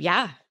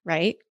 yeah,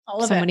 right.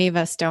 All of So it. many of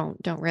us don't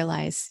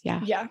realize.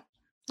 Yeah, Yeah.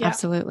 Yeah.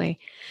 absolutely.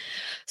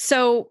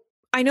 So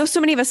I know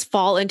so many of us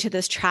fall into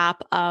this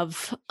trap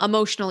of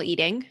emotional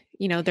eating.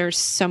 There's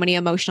so many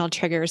emotional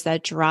triggers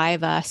that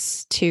drive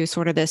us to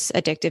sort of this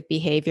addictive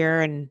behavior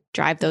and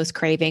drive those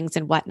cravings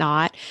and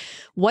whatnot.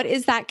 What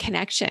is that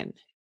connection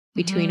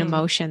between Mhm.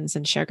 emotions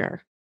and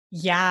sugar?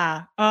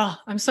 Yeah. Oh,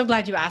 I'm so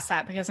glad you asked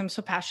that because I'm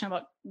so passionate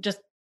about just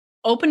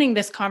opening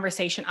this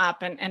conversation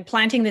up and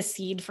planting this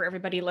seed for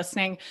everybody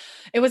listening.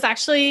 It was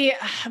actually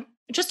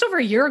just over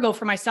a year ago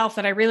for myself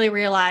that I really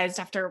realized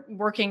after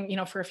working,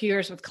 for a few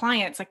years with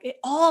clients, like it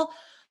all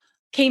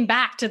came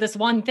back to this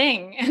one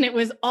thing. And it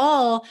was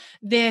all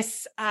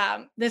this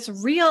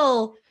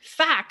real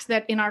fact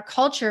that in our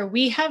culture,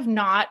 we have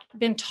not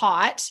been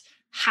taught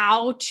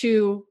how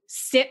to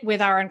sit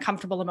with our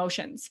uncomfortable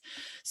emotions.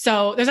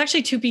 So there's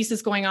actually two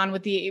pieces going on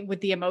with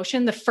the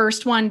emotion. The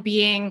first one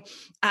being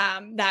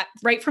that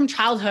right from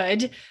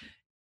childhood,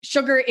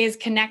 sugar is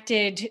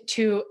connected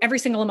to every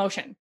single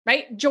emotion,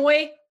 right?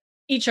 Joy,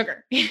 eat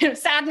sugar.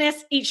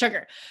 Sadness, eat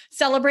sugar.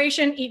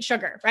 Celebration, eat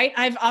sugar, right?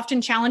 I've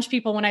often challenged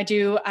people when I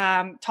do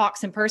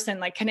talks in person,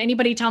 like, can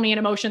anybody tell me an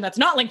emotion that's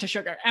not linked to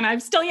sugar? And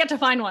I've still yet to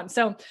find one.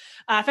 So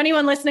if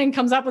anyone listening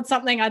comes up with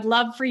something, I'd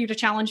love for you to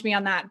challenge me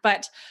on that.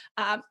 But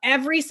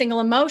every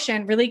single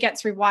emotion really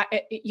gets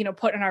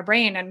put in our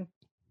brain. And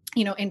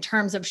in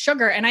terms of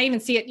sugar. And I even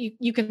see it,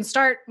 you can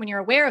start when you're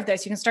aware of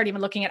this, you can start even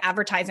looking at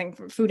advertising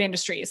from food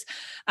industries.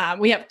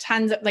 We have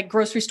tons of like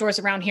grocery stores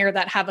around here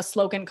that have a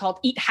slogan called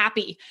eat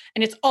happy.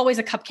 And it's always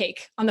a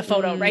cupcake on the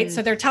photo, right?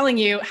 So they're telling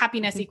you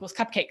happiness equals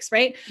cupcakes,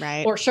 right?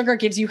 Right. Or sugar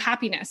gives you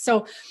happiness.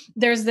 So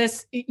there's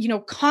this,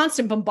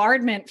 constant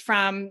bombardment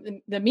from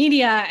the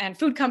media and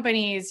food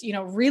companies,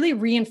 really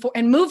reinforce,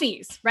 and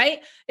movies, right?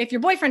 If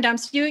your boyfriend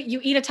dumps you, you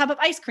eat a tub of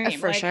ice cream.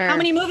 For sure. How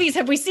many movies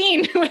have we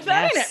seen with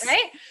that in it,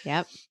 right?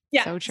 Yep.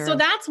 Yeah. So true. So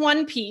that's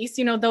one piece,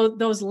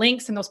 those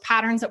links and those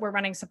patterns that we're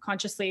running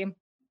subconsciously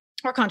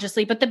or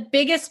consciously. But the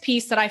biggest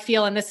piece that I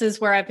feel, and this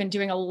is where I've been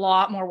doing a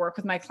lot more work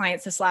with my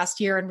clients this last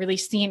year and really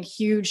seeing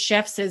huge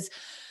shifts, is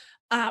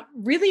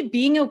really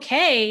being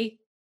okay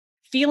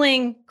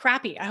feeling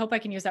crappy. I hope I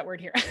can use that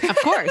word here. Of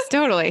course,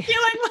 totally.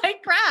 Feeling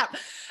like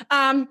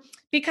crap.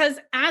 Because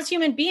as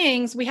human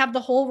beings, we have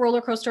the whole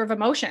roller coaster of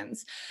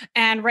emotions.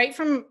 And right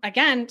from,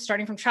 again,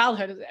 starting from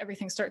childhood,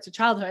 everything starts with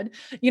childhood,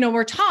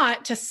 we're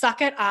taught to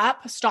suck it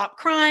up, stop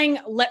crying,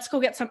 let's go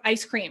get some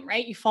ice cream,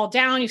 right? You fall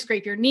down, you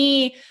scrape your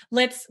knee,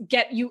 let's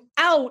get you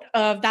out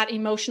of that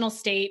emotional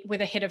state with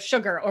a hit of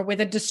sugar or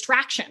with a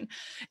distraction.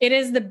 It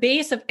is the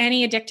base of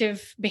any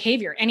addictive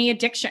behavior, any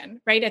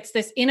addiction, right? It's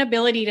this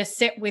inability to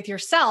sit with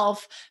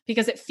yourself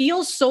because it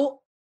feels so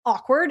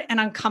awkward and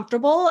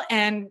uncomfortable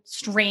and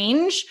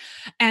strange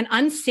and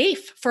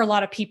unsafe for a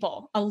lot of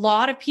people.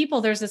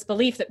 There's this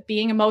belief that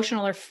being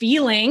emotional or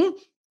feeling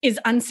is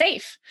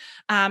unsafe.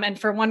 And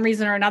for one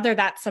reason or another,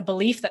 that's a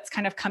belief that's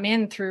kind of come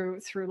in through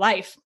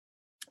life.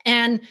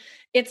 And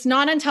it's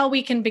not until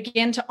we can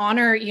begin to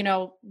honor,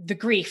 the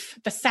grief,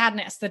 the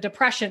sadness, the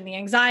depression, the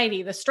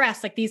anxiety, the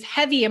stress, like these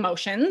heavy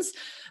emotions,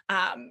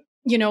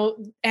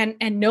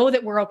 and know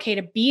that we're okay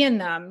to be in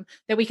them,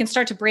 that we can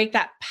start to break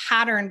that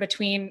pattern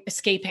between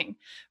escaping,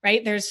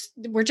 right?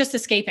 We're just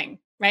escaping,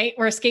 right?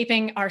 We're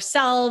escaping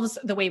ourselves,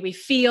 the way we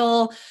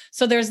feel.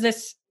 So there's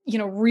this,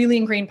 really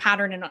ingrained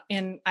pattern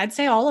in I'd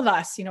say all of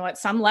us, at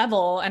some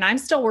level, and I'm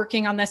still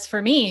working on this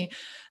for me,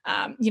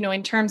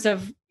 in terms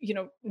of,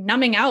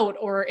 numbing out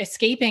or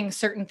escaping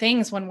certain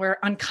things when we're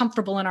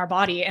uncomfortable in our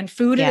body. And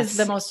food is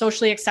the most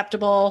socially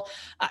acceptable,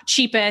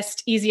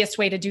 cheapest, easiest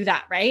way to do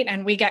that, right?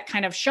 And we get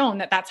kind of shown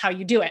that that's how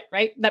you do it,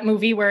 right? That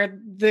movie where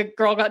the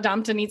girl got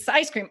dumped and eats the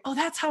ice cream. Oh,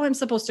 that's how I'm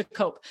supposed to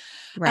cope.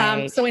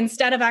 Right. So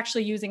instead of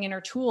actually using inner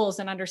tools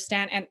and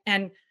understand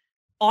and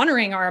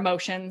honoring our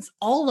emotions,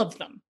 all of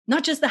them,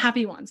 not just the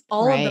happy ones,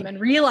 all of them, and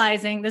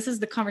realizing this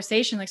is the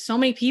conversation. Like so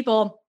many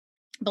people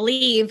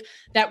believe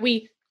that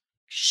we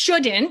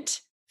shouldn't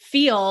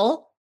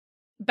feel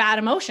bad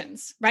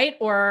emotions, right?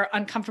 Or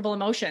uncomfortable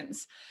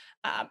emotions.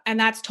 And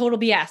that's total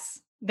BS.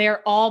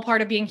 They're all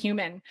part of being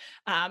human.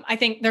 I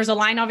think there's a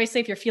line, obviously,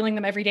 if you're feeling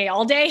them every day,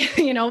 all day,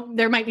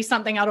 there might be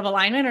something out of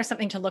alignment or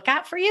something to look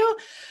at for you.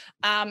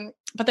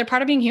 But they're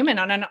part of being human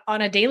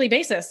on a daily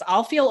basis.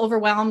 I'll feel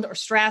overwhelmed or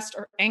stressed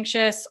or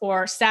anxious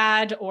or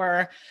sad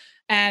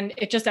and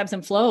it just ebbs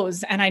and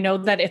flows. And I know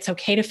that it's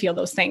okay to feel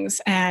those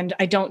things. And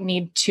I don't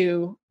need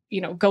to,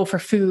 go for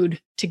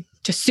food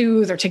to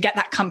soothe or to get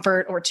that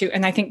comfort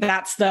and I think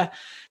that's the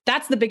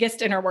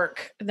biggest inner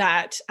work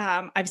that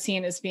I've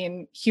seen as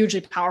being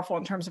hugely powerful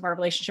in terms of our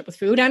relationship with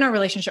food and our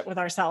relationship with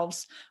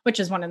ourselves, which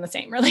is one and the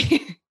same,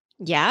 really.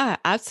 Yeah,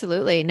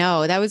 absolutely.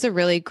 No, that was a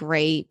really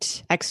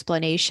great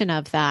explanation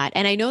of that.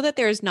 And I know that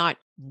there's not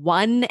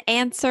one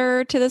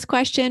answer to this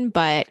question,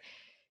 but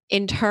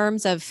in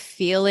terms of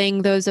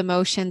feeling those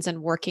emotions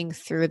and working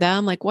through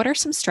them, like what are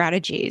some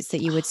strategies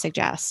that you would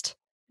suggest?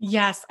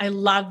 Yes, I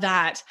love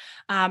that.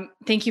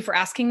 Thank you for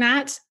asking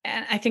that.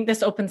 And I think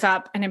this opens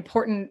up an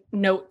important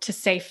note to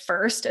say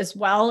first as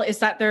well, is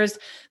that there's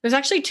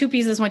actually two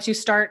pieces once you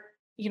start,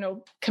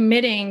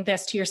 committing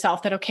this to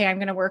yourself that, okay, I'm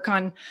going to work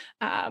on,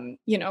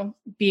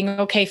 being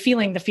okay,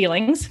 feeling the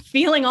feelings,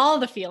 feeling all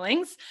the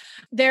feelings.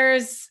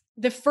 There's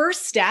the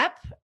first step,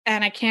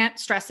 and I can't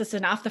stress this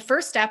enough. The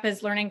first step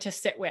is learning to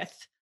sit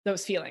with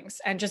those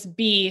feelings and just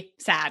be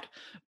sad,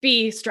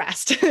 be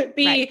stressed,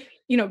 be,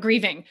 Right.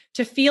 grieving,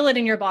 to feel it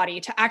in your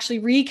body, to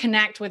actually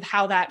reconnect with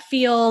how that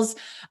feels,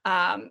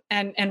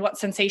 and what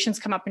sensations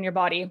come up in your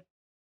body.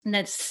 And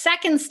then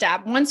second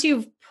step, once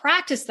you've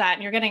practiced that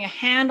and you're getting a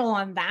handle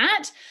on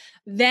that,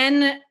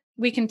 then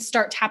we can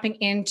start tapping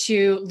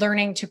into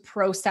learning to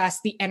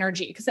process the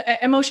energy, because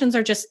emotions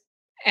are just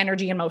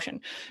energy and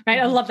motion, right?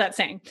 I love that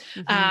saying.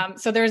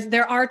 So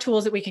there are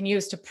tools that we can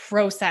use to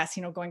process,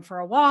 going for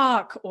a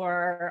walk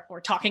or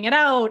talking it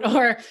out,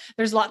 or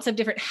there's lots of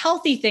different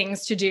healthy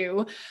things to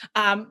do.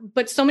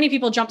 But so many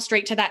people jump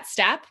straight to that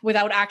step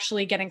without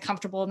actually getting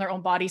comfortable in their own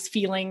bodies,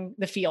 feeling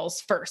the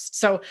feels first.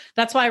 So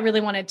that's why I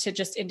really wanted to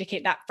just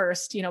indicate that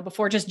first,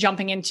 before just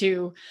jumping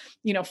into,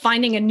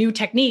 finding a new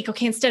technique.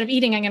 Okay, instead of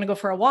eating, I'm going to go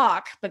for a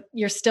walk, but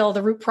you're still,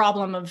 the root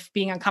problem of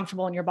being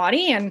uncomfortable in your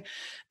body and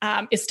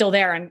is still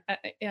there, and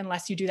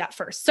unless you do that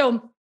first.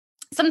 So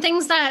some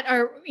things that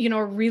are,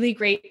 really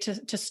great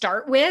to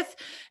start with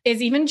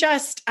is even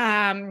just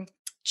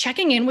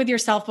checking in with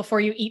yourself before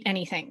you eat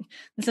anything.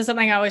 This is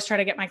something I always try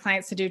to get my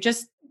clients to do.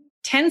 Just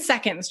 10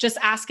 seconds, just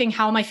asking,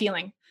 how am I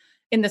feeling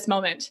in this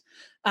moment,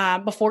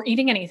 before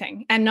eating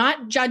anything, and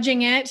not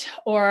judging it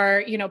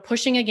or,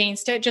 pushing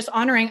against it, just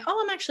honoring,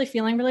 oh, I'm actually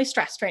feeling really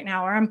stressed right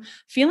now, or I'm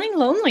feeling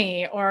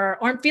lonely, or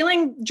I'm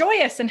feeling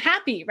joyous and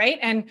happy. Right.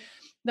 And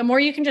the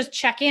more you can just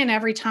check in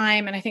every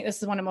time, and I think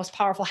this is one of the most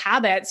powerful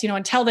habits,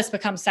 until this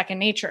becomes second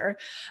nature,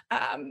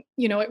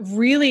 it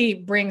really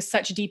brings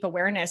such deep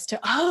awareness to,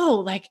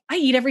 oh, like I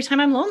eat every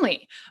time I'm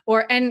lonely,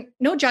 and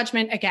no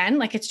judgment again,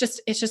 like it's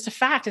just a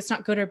fact. It's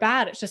not good or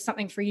bad. It's just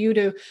something for you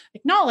to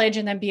acknowledge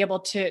and then be able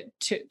to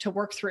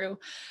work through.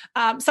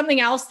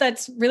 Something else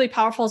that's really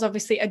powerful is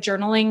obviously a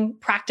journaling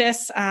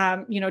practice.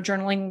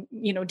 Journaling,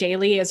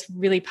 daily is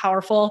really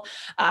powerful.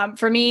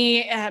 For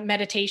me,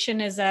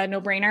 meditation is a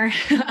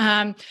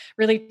no-brainer.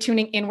 Really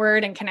tuning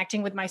inward and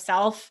connecting with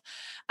myself.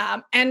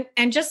 And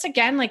just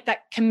again, like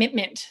that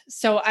commitment.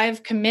 So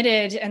I've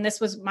committed, and this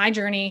was my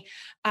journey,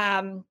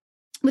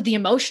 with the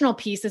emotional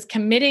piece, is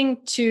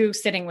committing to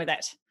sitting with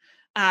it.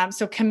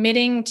 So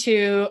committing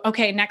to,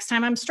 okay, next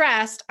time I'm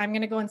stressed, I'm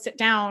going to go and sit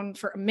down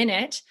for a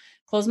minute,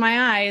 close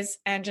my eyes,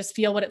 and just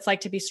feel what it's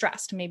like to be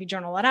stressed, maybe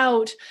journal it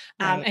out,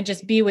 Right. and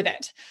just be with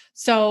it.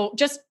 So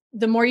just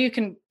the more you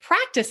can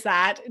practice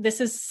that, this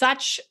is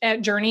such a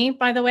journey,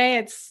 by the way,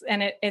 it's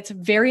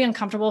very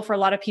uncomfortable for a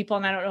lot of people.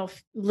 And I don't know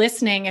if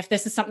listening, if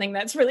this is something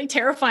that's really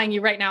terrifying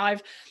you right now.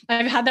 I've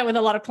had that with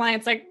a lot of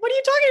clients. Like, what are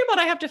you talking about?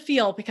 I have to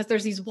feel, because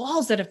there's these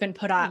walls that have been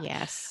put up.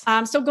 Yes.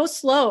 So go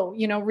slow,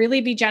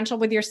 really be gentle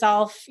with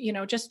yourself,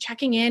 just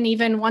checking in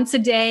even once a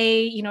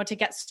day, to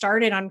get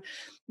started on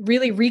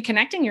really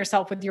reconnecting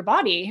yourself with your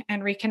body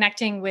and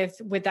reconnecting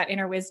with that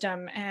inner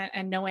wisdom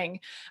and knowing.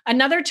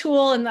 Another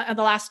tool, and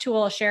the last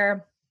tool I'll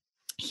share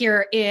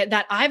here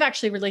that I've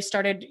actually really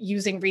started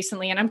using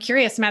recently, and I'm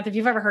curious, Samantha, if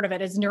you've ever heard of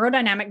it, is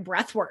neurodynamic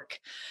breath work.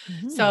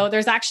 So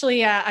there's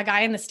actually a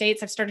guy in the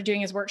States. I've started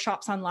doing his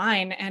workshops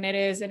online, and it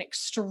is an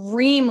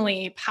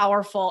extremely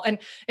powerful. And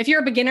if you're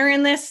a beginner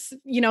in this,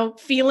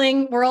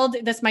 feeling world,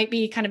 this might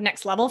be kind of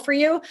next level for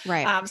you.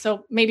 Right.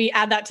 So maybe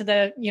add that to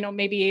the,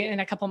 maybe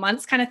in a couple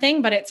months kind of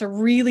thing, but it's a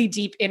really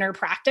deep inner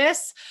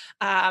practice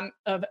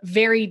of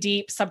very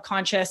deep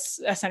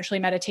subconscious, essentially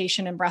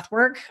meditation and breath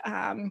work.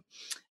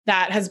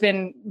 That has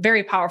been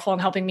very powerful in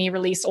helping me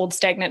release old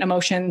stagnant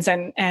emotions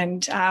and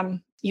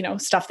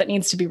stuff that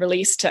needs to be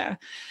released,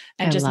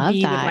 and just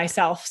be with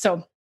myself.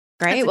 So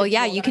great. Well,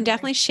 yeah, you can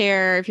definitely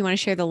share, if you want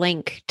to share the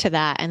link to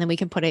that, and then we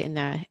can put it in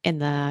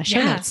the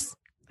show notes,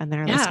 and then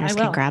our listeners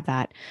can grab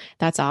that.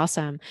 That's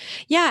awesome.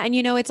 Yeah. And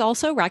it's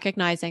also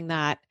recognizing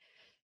that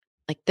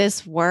like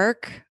this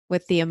work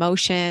with the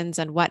emotions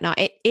and whatnot,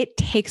 it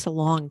takes a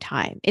long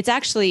time.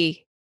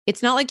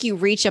 It's not like you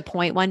reach a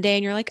point one day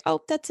and you're like,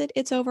 oh, that's it.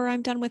 It's over.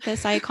 I'm done with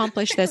this. I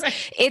accomplished this.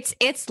 Right.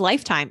 It's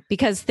lifetime,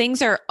 because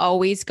things are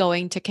always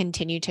going to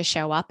continue to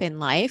show up in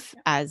life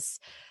as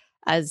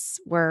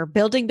we're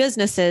building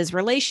businesses,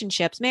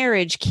 relationships,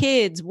 marriage,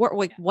 kids,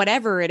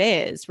 whatever it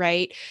is,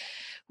 right?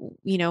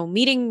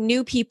 Meeting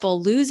new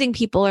people, losing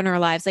people in our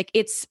lives. Like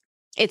it's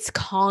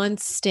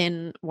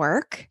constant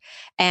work.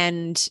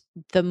 And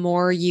the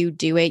more you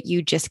do it,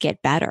 you just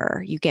get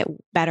better. You get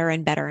better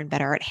and better and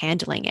better at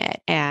handling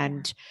it.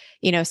 And,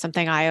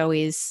 something I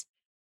always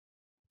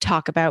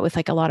talk about with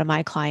like a lot of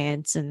my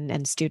clients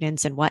and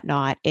students and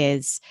whatnot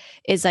is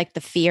like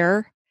the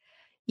fear.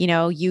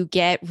 You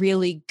get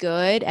really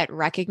good at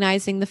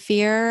recognizing the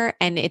fear.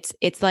 And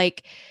it's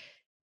like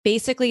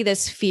basically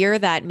this fear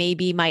that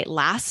maybe might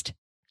last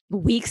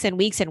weeks and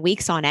weeks and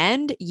weeks on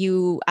end.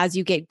 As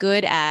you get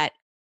good at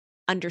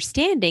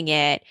understanding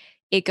it,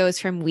 it goes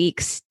from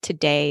weeks to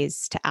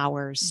days to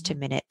hours to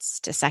minutes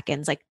to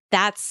seconds. Like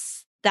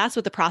that's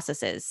what the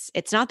process is.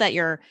 It's not that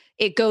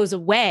it goes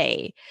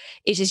away.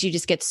 It's just, you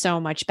just get so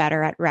much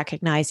better at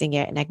recognizing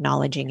it and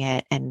acknowledging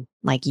it and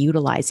like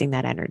utilizing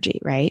that energy,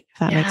 right? If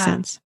that makes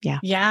sense. Yeah.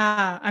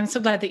 Yeah. I'm so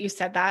glad that you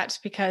said that,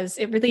 because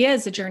it really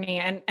is a journey.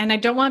 And I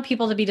don't want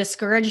people to be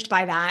discouraged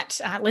by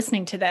that,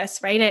 listening to this,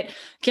 right? It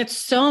gets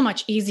so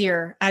much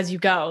easier as you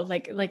go,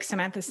 like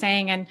Samantha's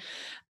saying.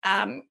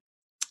 And,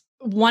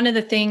 one of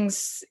the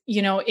things,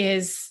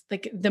 is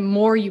like the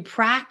more you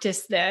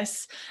practice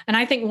this, and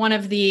I think one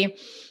of the,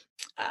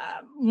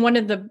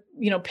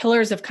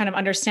 pillars of kind of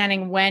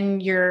understanding when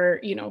you're,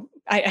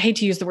 I hate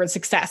to use the word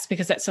success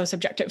because that's so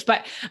subjective,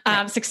 but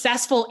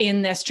successful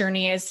in this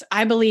journey is,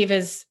 I believe,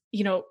 is,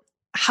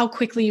 how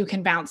quickly you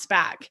can bounce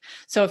back.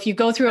 So if you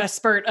go through a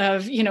spurt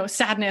of,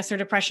 sadness or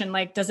depression,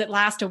 like, does it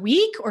last a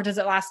week or does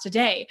it last a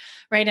day?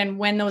 Right. And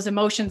when those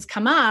emotions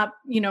come up,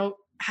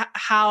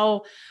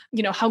 how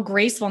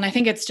graceful. And I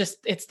think it's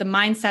the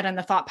mindset and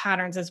the thought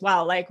patterns as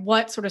well. Like,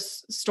 what sort of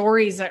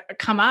stories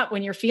come up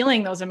when you're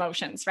feeling those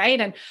emotions,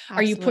 right? And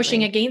Are you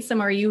pushing against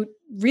them? Or are you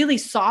really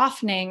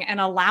softening and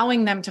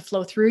allowing them to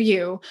flow through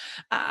you,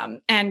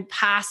 and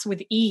pass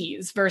with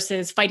ease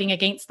versus fighting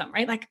against them,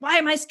 right? Like, why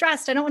am I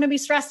stressed? I don't want to be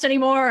stressed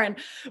anymore. And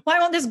why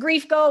won't this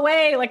grief go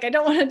away? Like, I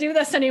don't want to do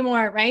this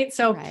anymore. Right.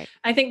 So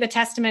I think the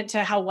testament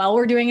to how well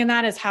we're doing in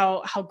that is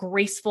how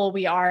graceful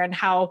we are, and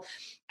how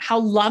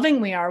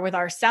loving we are with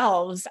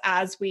ourselves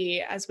as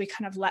we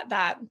kind of let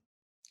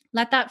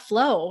that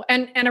flow.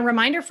 And a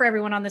reminder for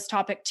everyone on this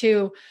topic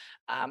too.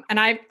 And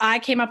I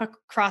came up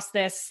across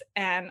this,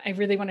 and I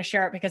really want to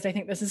share it because I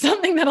think this is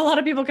something that a lot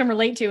of people can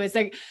relate to, is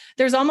like,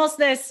 there's almost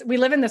this, we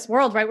live in this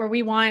world, right, where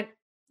we want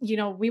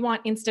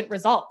instant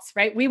results,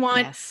 right? We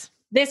want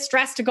this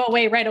stress to go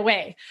away right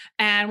away.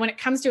 And when it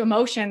comes to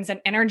emotions and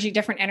energy,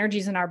 different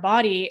energies in our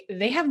body,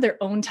 they have their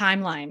own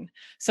timeline.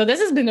 So this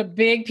has been a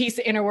big piece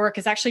of inner work,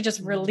 is actually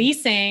just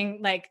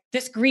releasing, like,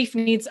 this grief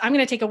needs, I'm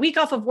going to take a week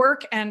off of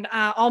work and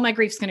all my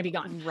grief's going to be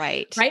gone.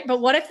 Right. But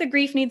what if the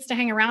grief needs to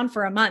hang around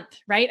for a month,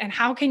 right? And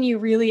how can you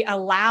really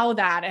allow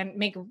that and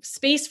make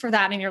space for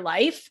that in your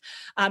life?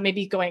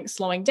 Maybe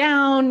slowing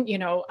down,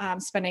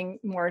 spending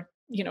more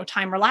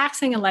time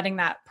relaxing and letting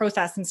that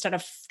process, instead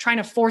of trying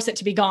to force it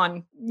to be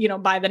gone,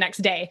 by the next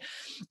day.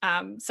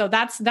 So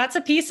that's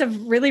a piece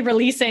of really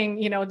releasing,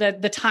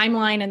 the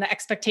timeline and the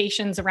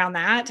expectations around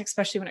that,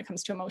 especially when it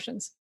comes to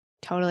emotions.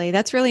 Totally.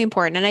 That's really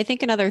important. And I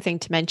think another thing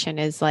to mention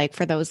is, like,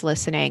 for those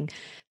listening,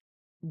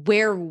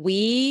 where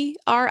we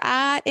are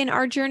at in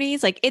our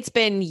journeys, like, it's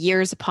been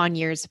years upon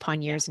years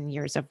upon years and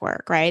years of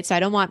work, right? So I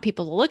don't want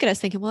people to look at us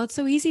thinking, well, it's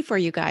so easy for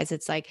you guys.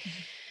 It's like,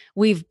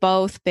 we've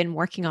both been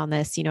working on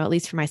this, at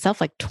least for myself,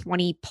 like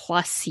 20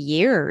 plus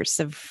years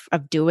of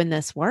doing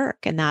this work.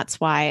 And that's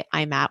why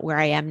I'm at where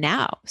I am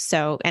now.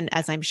 So, and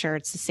as I'm sure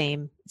it's the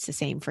same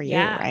for you,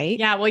 right?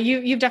 Yeah. Well,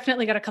 you've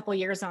definitely got a couple of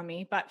years on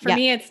me, but for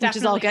me, it's definitely, which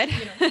is all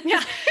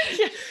good.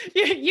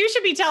 You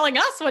should be telling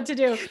us what to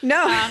do.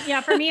 No.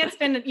 For me, it's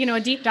been, a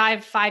deep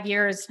dive 5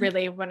 years,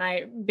 really, when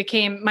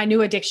my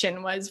new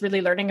addiction was really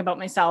learning about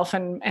myself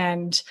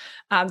and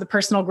the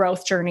personal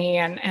growth journey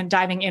and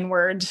diving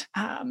inward.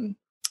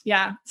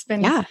 It's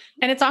been, and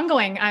it's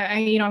ongoing.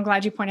 I'm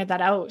glad you pointed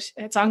that out.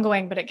 It's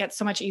ongoing, but it gets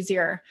so much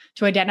easier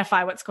to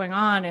identify what's going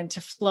on and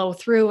to flow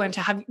through and to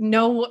have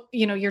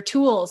your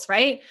tools,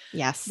 right?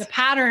 Yes. The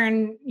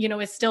pattern,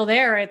 is still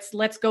there. It's,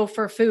 let's go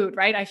for food,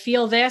 right? I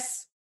feel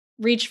this,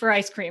 reach for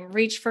ice cream,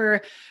 reach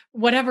for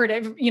whatever it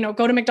is,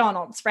 go to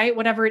McDonald's, right?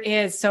 Whatever it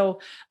is. So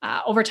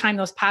over time,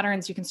 those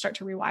patterns, you can start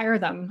to rewire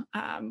them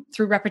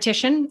through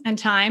repetition and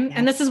time. Yes.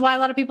 And this is why a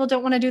lot of people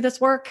don't want to do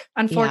this work,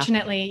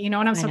 unfortunately, and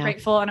I'm so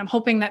grateful. And I'm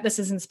hoping that this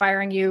is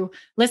inspiring you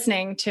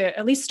listening to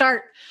at least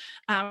start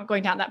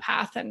going down that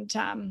path and,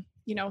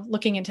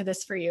 looking into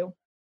this for you.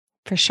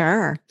 For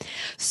sure.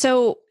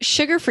 So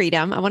sugar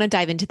freedom, I want to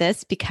dive into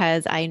this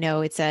because I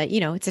know it's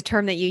a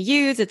term that you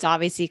use. It's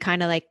obviously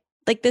kind of like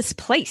this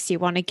place you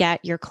want to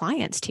get your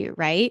clients to,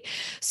 right?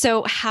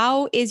 So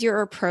how is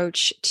your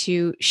approach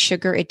to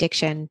sugar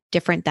addiction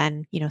different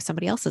than,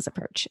 somebody else's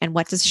approach? And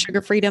what does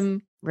sugar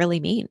freedom really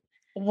mean?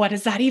 What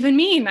does that even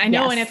mean? I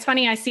know. Yes. And it's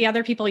funny. I see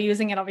other people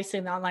using it, obviously,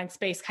 in the online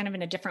space, kind of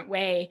in a different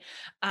way.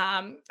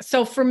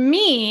 So for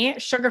me,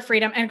 sugar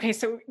freedom. Okay.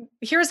 So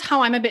here's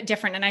how I'm a bit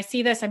different. And I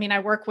see this. I mean, I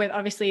work with,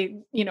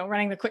 obviously,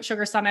 running the Quit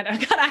Sugar Summit.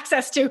 I've got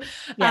access to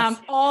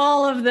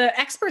all of the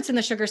experts in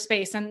the sugar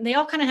space. And they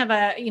all kind of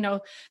have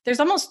there's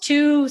almost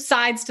two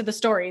sides to the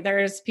story.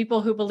 There's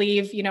people who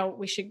believe,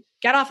 we should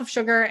get off of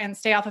sugar and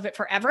stay off of it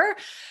forever.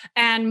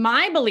 And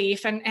my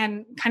belief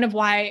and kind of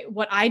why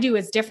what I do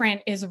is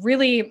different is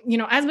really,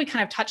 as we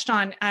kind of touched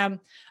on,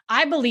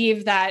 I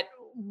believe that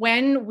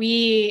when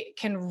we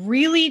can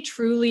really,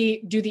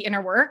 truly do the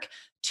inner work,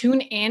 tune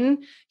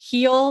in,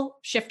 heal,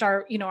 shift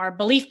our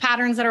belief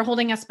patterns that are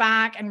holding us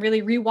back and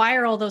really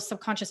rewire all those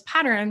subconscious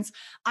patterns,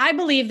 I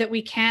believe that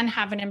we can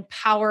have an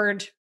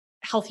empowered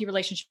healthy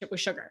relationship with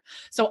sugar.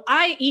 So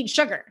I eat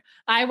sugar.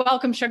 I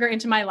welcome sugar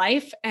into my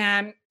life,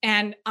 and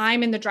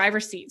I'm in the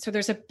driver's seat. So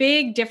there's a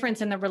big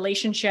difference in the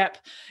relationship,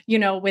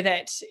 with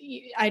it.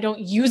 I don't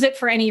use it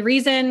for any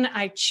reason.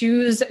 I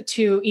choose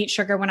to eat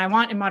sugar when I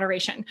want in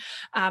moderation.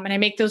 And I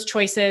make those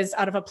choices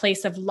out of a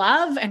place of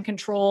love and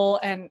control.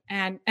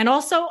 And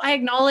also I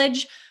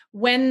acknowledge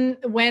when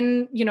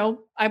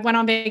I went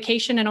on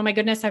vacation and, oh my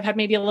goodness, I've had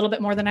maybe a little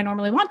bit more than I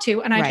normally want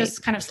to. And I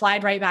just kind of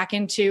slide right back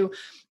into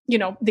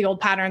the old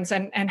patterns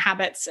and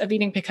habits of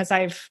eating, because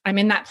I'm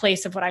in that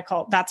place of what I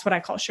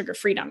call sugar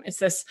freedom. It's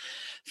this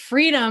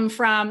freedom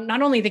from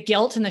not only the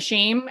guilt and the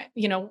shame,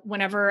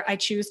 whenever I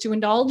choose to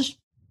indulge,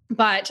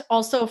 but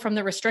also from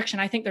the restriction.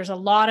 I think there's a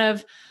lot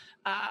of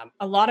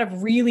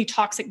really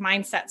toxic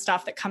mindset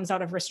stuff that comes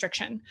out of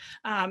restriction.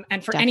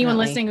 And for anyone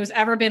listening who's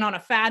ever been on a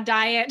fad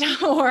diet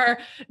or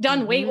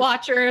done Weight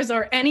Watchers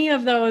or any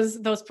of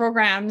those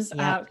programs,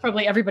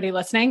 probably everybody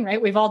listening,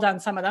 right? We've all done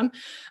some of them,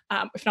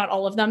 if not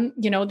all of them,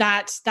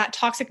 that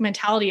toxic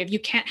mentality of you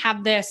can't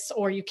have this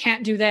or you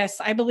can't do this.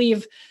 I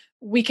believe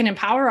we can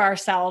empower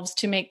ourselves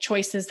to make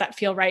choices that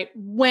feel right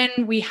when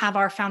we have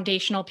our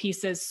foundational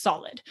pieces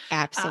solid.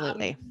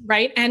 Absolutely.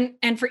 Right.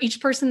 And for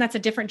each person, that's a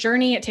different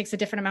journey. It takes a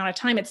different amount of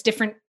time. It's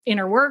different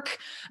inner work.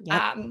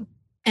 Yep.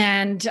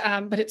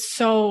 But it's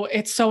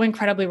so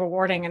incredibly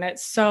rewarding, and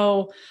it's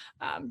so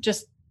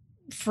just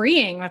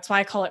freeing. That's why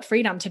I call it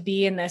freedom, to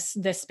be in this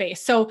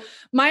space. So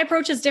my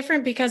approach is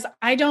different because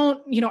I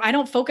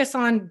don't focus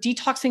on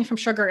detoxing from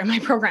sugar in my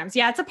programs.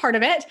 Yeah, it's a part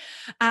of it.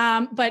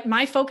 But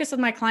my focus with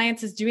my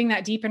clients is doing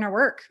that deep inner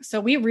work. So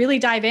we really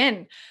dive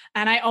in,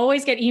 and I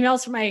always get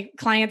emails from my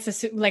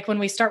clients like when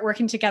we start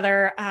working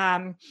together,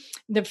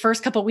 the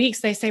first couple of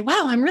weeks, they say,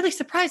 wow, I'm really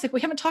surprised. Like,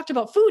 we haven't taled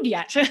about food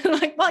yet.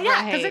 Like, well,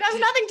 yeah, because it has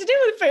nothing to do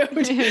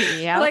with food.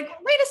 Yeah. Like,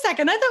 wait a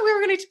second. I thought we were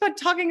going to be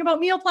talking about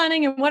meal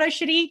planning and what I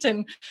should eat.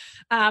 And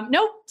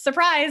nope,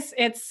 surprise.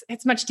 It's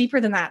much deeper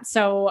than that.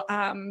 So,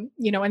 and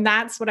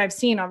that's what I've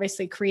seen,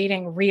 obviously,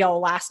 creating real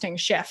lasting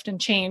shift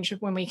and change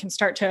when we can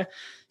start to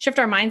shift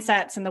our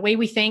mindsets and the way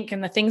we think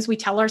and the things we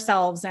tell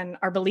ourselves and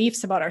our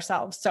beliefs about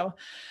ourselves. So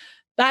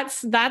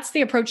that's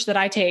the approach that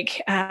I take.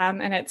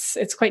 And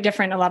it's quite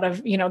different, a lot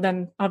of,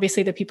 than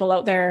obviously the people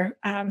out there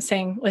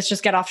saying, let's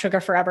just get off sugar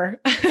forever.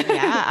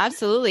 Yeah,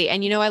 absolutely.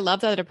 And, I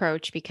love that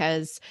approach,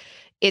 because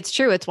it's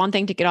true. It's one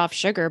thing to get off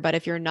sugar, but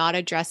if you're not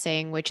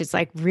addressing, which is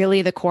like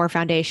really the core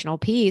foundational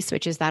piece,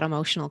 which is that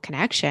emotional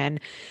connection,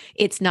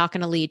 it's not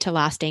going to lead to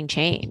lasting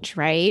change.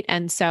 Right.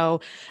 And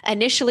so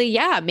initially,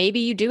 yeah, maybe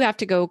you do have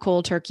to go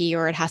cold turkey,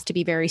 or it has to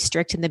be very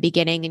strict in the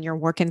beginning and you're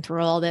working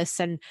through all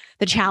this and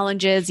the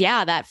challenges.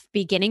 Yeah. That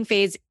beginning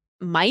phase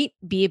might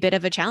be a bit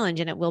of a challenge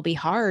and it will be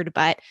hard,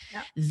 but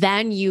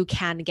then you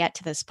can get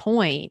to this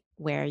point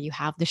where you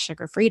have the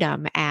sugar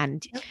freedom.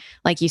 And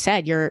like you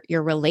said, your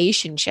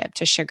relationship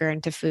to sugar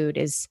and to food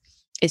is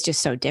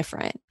just so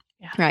different.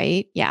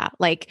 Right. Yeah.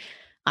 Like,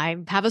 I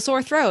have a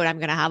sore throat, I'm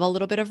going to have a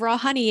little bit of raw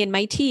honey in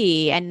my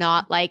tea and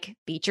not like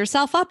beat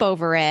yourself up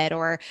over it.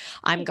 Or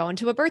I'm going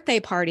to a birthday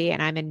party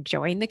and I'm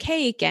enjoying the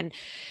cake. And,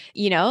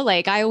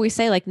 like I always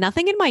say, like,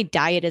 nothing in my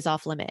diet is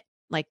off limit.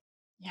 Like,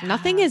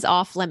 nothing is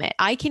off limit.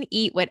 I can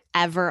eat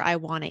whatever I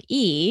want to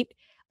eat.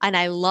 And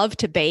I love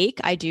to bake.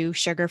 I do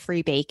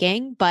sugar-free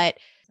baking, but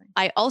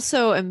I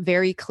also am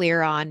very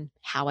clear on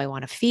how I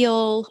want to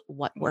feel,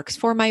 what works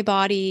for my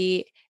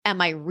body.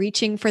 Am I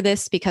reaching for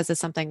this because of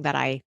something that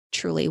I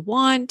truly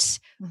want?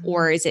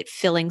 Or is it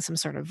filling some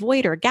sort of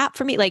void or gap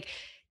for me? Like,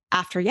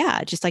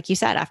 just like you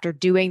said, after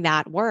doing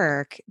that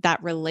work,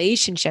 that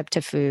relationship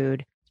to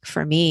food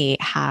for me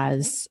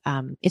has,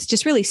 it's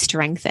just really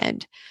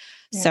strengthened.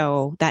 Yeah.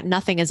 So that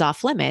nothing is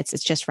off limits.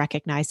 It's just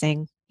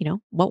recognizing,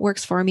 what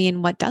works for me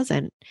and what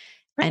doesn't,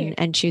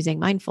 and choosing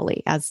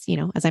mindfully, as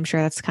I'm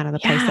sure that's kind of the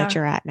place that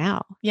you're at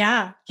now.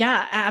 Yeah.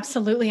 Yeah,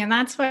 absolutely. And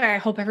that's where I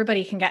hope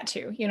everybody can get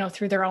to,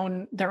 through their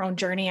own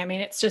journey. I mean,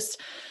 it's just,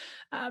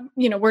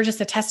 we're just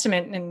a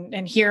testament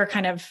and here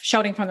kind of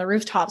shouting from the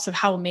rooftops of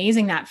how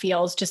amazing that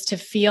feels, just to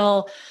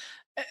feel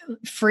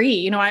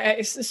free.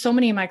 So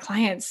many of my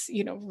clients,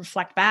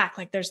 reflect back,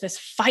 like there's this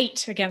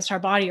fight against our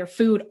body or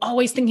food,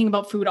 always thinking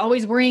about food,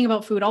 always worrying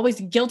about food,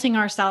 always guilting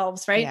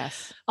ourselves, right?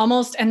 Yes.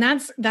 Almost. And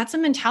that's a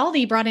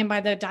mentality brought in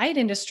by the diet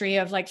industry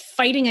of like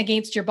fighting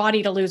against your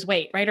body to lose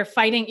weight, right? Or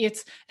fighting,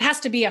 it has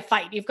to be a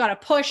fight. You've got to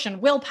push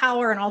and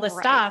willpower and all this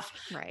stuff.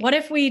 Right. What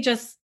if we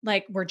just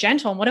we're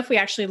gentle? And what if we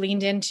actually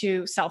leaned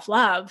into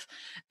self-love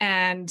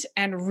and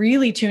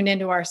really tuned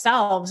into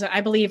ourselves?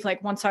 I believe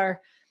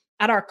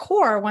at our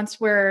core, once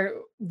we're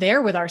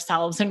there with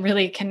ourselves and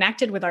really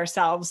connected with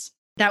ourselves,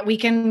 that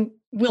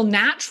we'll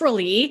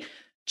naturally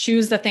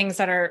choose the things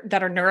that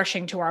are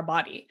nourishing to our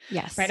body.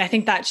 Yes. Right. I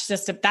think that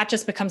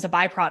just becomes a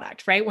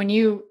byproduct, right? When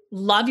you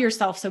love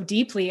yourself so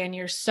deeply and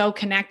you're so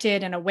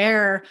connected and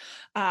aware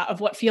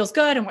of what feels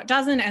good and what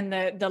doesn't,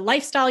 and the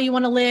lifestyle you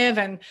want to live.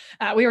 And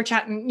we were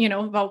chatting,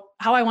 about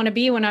how I want to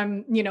be when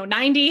I'm,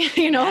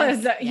 90,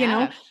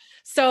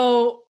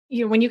 so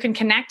when you can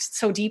connect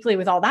so deeply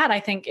with all that, I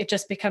think it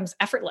just becomes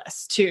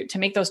effortless to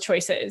make those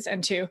choices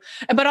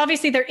but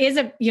obviously there is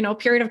a,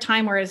 period of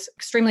time where it's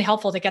extremely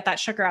helpful to get that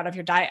sugar out of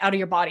your diet, out of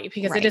your body,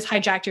 because it has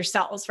hijacked your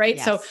cells, right?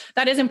 Yes. So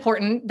that is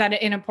important, I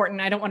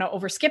don't want to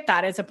overskip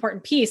that. It's an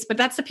important piece, but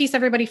that's the piece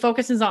everybody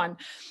focuses on.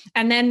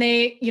 And then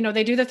they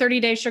do the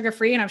 30-day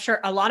sugar-free. And I'm sure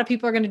a lot of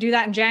people are going to do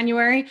that in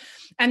January.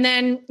 And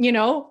then,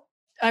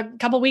 a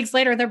couple of weeks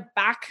later, they're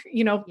back,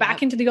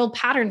 back into the old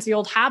patterns, the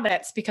old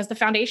habits, because the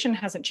foundation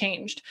hasn't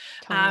changed.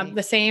 Totally.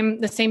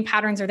 The same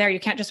patterns are there. You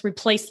can't just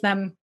replace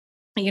them,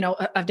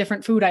 a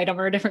different food item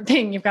or a different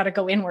thing. You've got to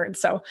go inward.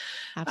 So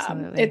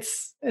absolutely.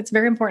 It's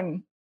very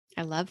important.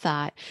 I love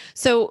that.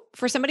 So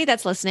for somebody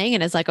that's listening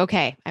and is like,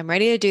 okay, I'm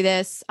ready to do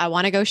this, I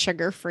want to go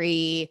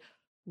sugar-free,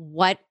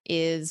 what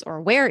is,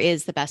 or where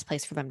is the best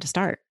place for them to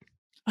start?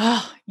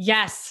 Oh,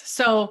 yes.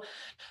 So,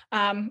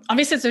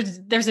 obviously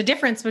there's a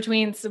difference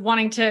between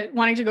wanting to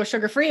go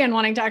sugar-free and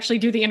wanting to actually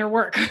do the inner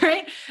work,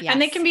 right? Yes.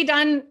 And they can be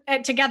done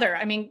together.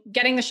 I mean,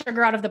 getting the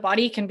sugar out of the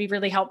body can be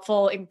really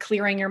helpful in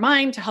clearing your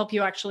mind to help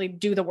you actually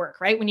do the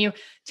work, right? When you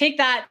take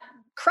that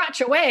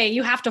crutch away,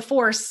 you have to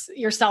force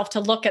yourself to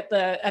look at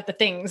the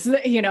things,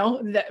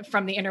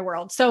 from the inner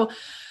world. So,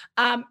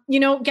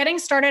 getting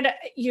started,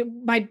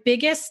 my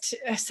biggest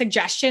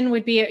suggestion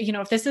would be,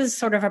 if this is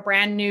sort of a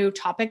brand new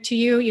topic to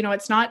you,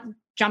 it's not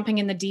jumping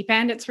in the deep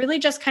end. It's really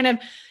just kind of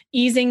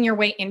easing your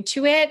way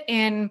into it.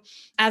 And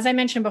as I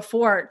mentioned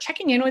before,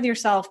 checking in with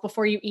yourself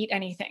before you eat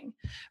anything,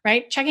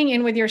 right? Checking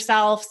in with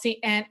yourself,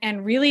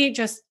 and really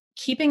just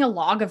keeping a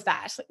log of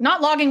that,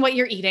 not logging what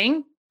you're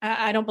eating.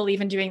 I don't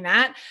believe in doing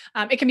that.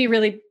 It can be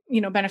really,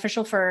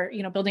 beneficial for,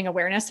 building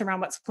awareness around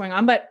what's going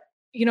on, but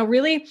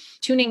really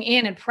tuning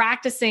in and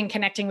practicing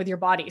connecting with your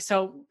body.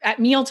 So at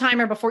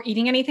mealtime or before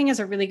eating anything is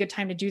a really good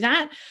time to do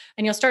that.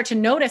 And you'll start to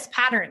notice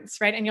patterns,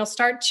 right? And you'll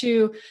start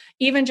to,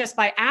 even just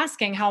by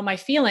asking, how am I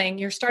feeling?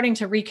 You're starting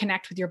to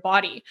reconnect with your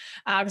body.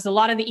 Because a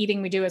lot of the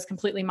eating we do is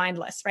completely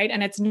mindless, right?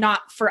 And it's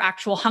not for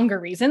actual hunger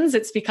reasons.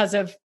 It's because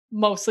of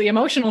mostly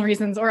emotional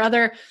reasons or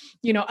other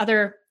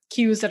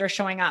cues that are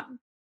showing up.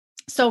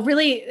 So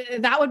really,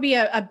 that would be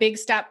a big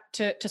step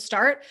to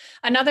start.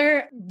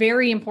 Another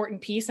very important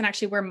piece, and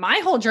actually where my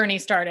whole journey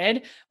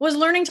started, was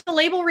learning to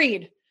label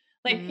read.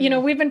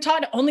 We've been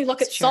taught to only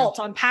look at salt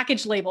on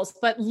package labels,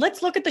 but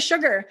let's look at the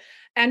sugar.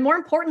 And more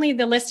importantly,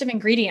 the list of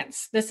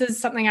ingredients. This is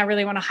something I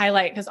really want to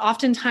highlight, because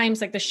oftentimes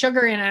the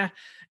sugar in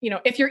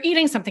if you're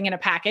eating something in a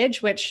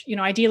package, which,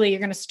 ideally you're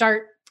going to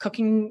start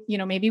cooking,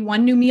 maybe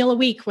one new meal a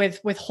week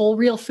with whole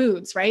real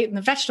foods, right? In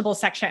the vegetable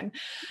section.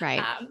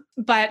 Right.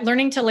 But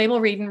learning to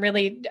label read and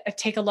really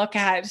take a look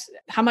at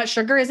how much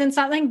sugar is in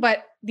something,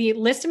 but the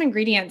list of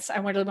ingredients I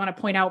really want to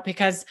point out,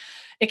 because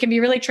it can be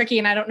really tricky.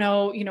 And I don't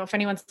know, if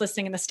anyone's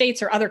listening in the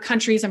States or other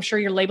countries, I'm sure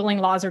your labeling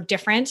laws are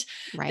different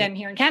than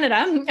here in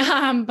Canada.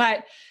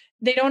 But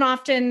they don't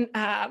often,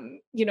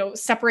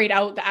 separate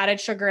out the added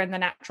sugar and the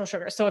natural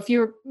sugar. So if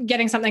you're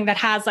getting something that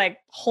has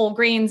whole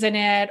grains in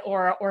it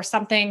or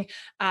something,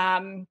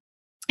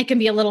 it can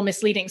be a little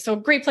misleading. So a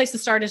great place to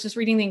start is just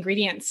reading the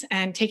ingredients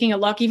and taking a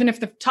look, even if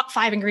the top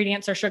 5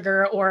 ingredients are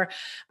sugar,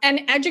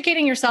 and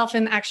educating yourself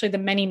in actually the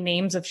many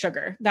names of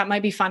sugar. That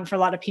might be fun for a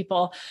lot of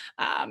people.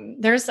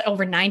 There's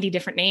over 90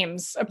 different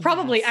names.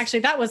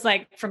 Actually, that was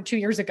from 2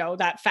 years ago,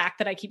 that fact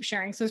that I keep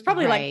sharing. So it's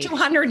probably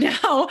 200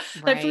 now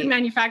that food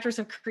manufacturers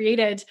have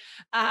created.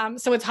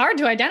 So it's hard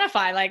to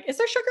identify, is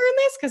there sugar in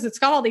this? Because it's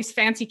got all these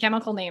fancy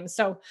chemical names.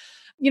 So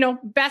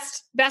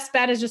best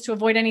bet is just to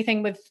avoid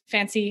anything with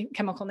fancy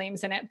chemical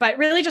names in it, but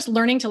really just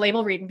learning to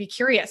label read and be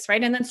curious,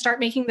 right? And then start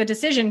making the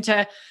decision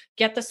to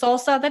get the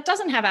salsa that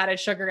doesn't have added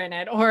sugar in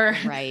it, or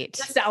the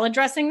salad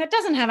dressing that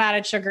doesn't have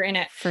added sugar in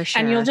it. For sure.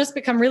 And you'll just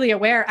become really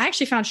aware. I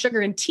actually found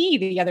sugar in tea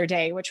the other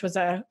day, which was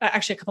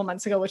actually a couple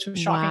months ago, which was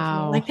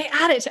shocking for me. They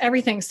add it to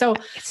everything. So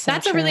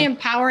that's a really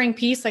empowering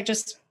piece,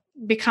 just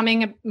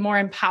becoming more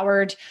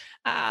empowered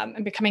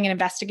and becoming an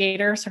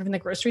investigator sort of in the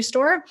grocery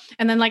store.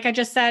 And then, like I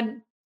just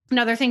said,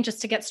 another thing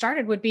just to get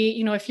started would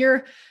be, if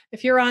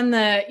you're on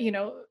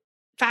the,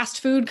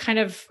 fast food kind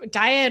of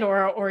diet,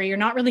 or you're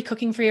not really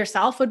cooking for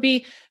yourself, would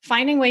be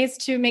finding ways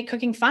to make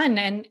cooking fun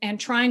and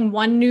trying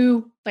one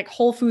new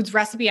whole foods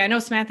recipe. I know,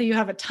 Samantha, you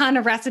have a ton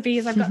of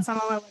recipes. I've got some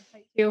on my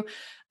website too.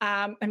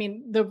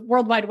 The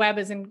World Wide Web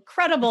is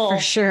incredible. For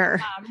sure.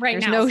 Right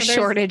there's now. No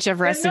shortage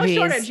of recipes. There's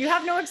no shortage. You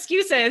have no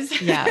excuses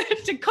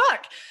to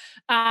cook.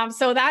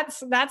 So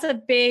that's a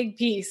big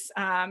piece,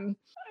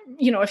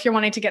 if you're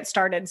wanting to get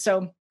started.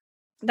 So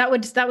that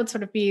would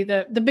sort of be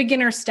the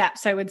beginner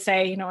steps, I would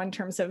say, in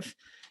terms of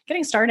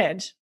getting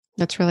started.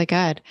 That's really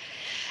good.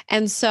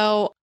 And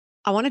so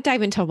I want to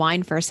dive into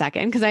wine for a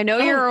second, because I know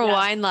you're a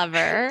wine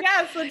lover.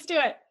 Yes, let's do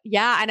it.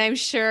 Yeah. And I'm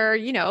sure,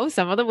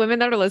 some of the women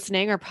that are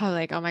listening are probably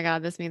like, oh my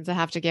God, this means I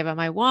have to give up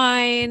my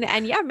wine.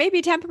 And yeah,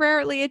 maybe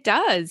temporarily it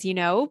does,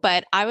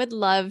 but I would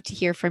love to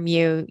hear from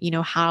you,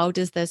 how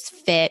does this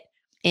fit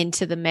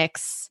into the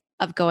mix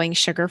of going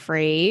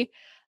sugar-free?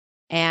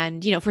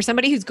 And, for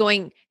somebody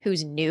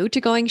who's new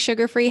to going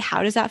sugar-free,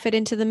 how does that fit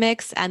into the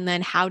mix? And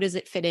then how does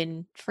it fit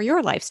in for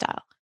your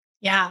lifestyle?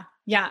 Yeah.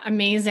 Yeah.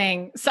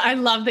 Amazing. So I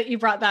love that you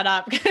brought that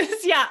up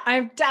because yeah,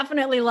 I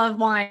definitely love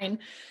wine.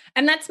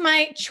 And that's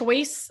my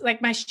choice,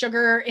 like my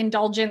sugar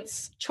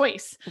indulgence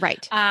choice.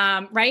 Right.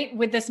 Right.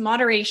 With this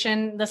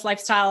moderation, this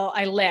lifestyle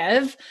I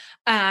live,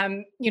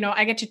 I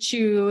get to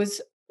choose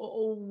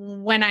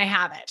when I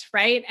have it.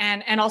 Right.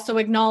 And also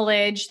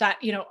acknowledge that,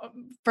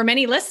 for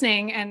many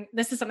listening, and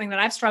this is something that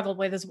I've struggled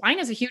with, is wine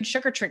is a huge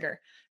sugar trigger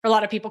for a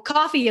lot of people.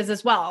 Coffee is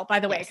as well, by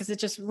the way, because it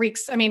just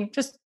wreaks,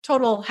 just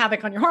total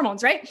havoc on your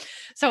hormones. Right.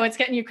 So it's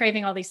getting you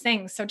craving all these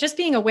things. So just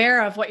being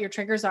aware of what your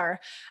triggers are.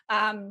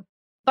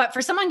 But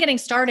for someone getting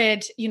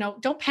started,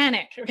 don't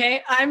panic.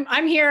 Okay.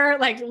 I'm here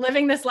like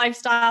living this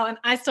lifestyle and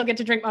I still get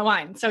to drink my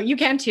wine. So you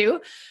can too.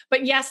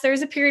 But yes,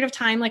 there's a period of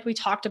time, like we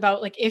talked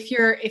about, like if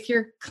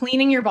you're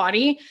cleaning your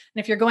body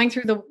and if you're going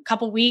through the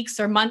couple weeks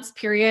or months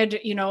period,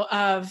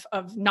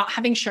 of not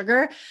having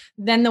sugar,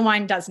 then the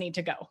wine does need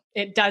to go.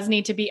 It does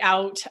need to be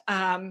out,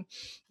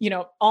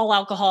 all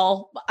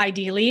alcohol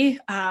ideally.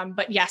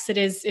 But yes, it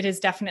is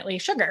definitely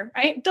sugar,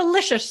 right?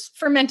 Delicious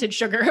fermented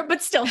sugar,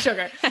 but still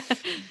sugar.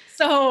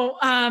 So,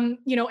 and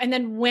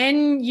then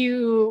when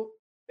you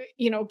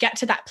get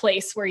to that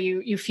place where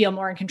you feel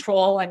more in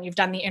control and you've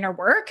done the inner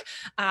work,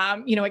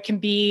 it can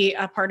be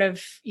a part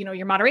of,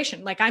 your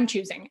moderation, like I'm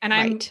choosing, and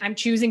I'm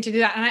choosing to do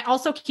that. And I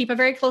also keep a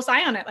very close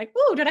eye on it. Like,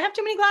 oh, did I have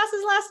too many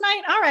glasses last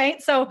night? All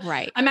right. So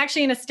I'm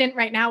actually in a stint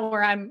right now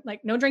where I'm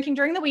like, no drinking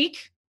during the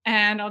week.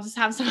 And I'll just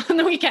have some on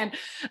the weekend,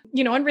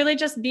 and really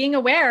just being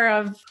aware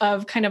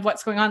of kind of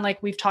what's going on.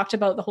 Like we've talked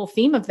about the whole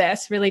theme of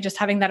this, really just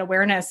having that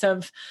awareness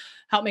of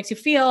how it makes you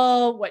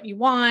feel, what you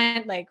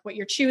want, like what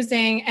you're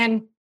choosing,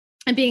 and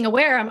being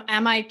aware,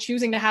 am I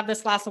choosing to have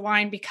this glass of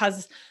wine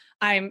because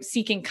I'm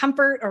seeking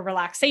comfort or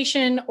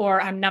relaxation,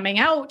 or I'm numbing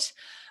out?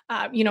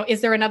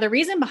 Is there another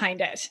reason behind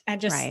it? And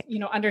just,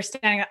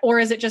 understanding that, or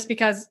is it just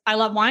because I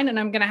love wine and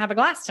I'm going to have a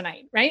glass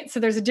tonight? Right.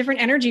 So there's a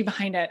different energy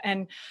behind it.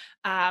 And,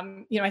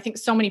 I think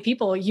so many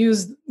people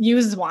use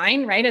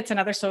wine, right? It's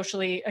another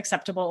socially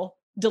acceptable,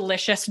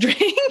 delicious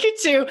drink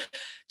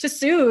to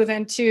soothe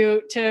and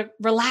to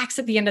relax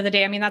at the end of the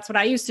day. That's what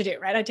I used to do,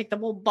 right? I take the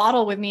whole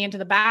bottle with me into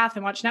the bath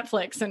and watch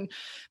Netflix and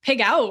pig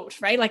out,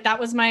 right? Like that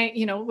was my,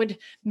 would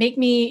make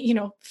me,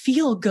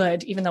 feel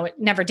good, even though it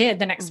never did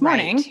the next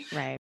morning.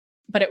 Right.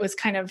 But it was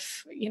kind of,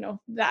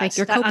 that, like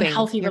your that coping,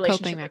 unhealthy your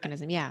relationship coping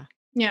mechanism. Yeah.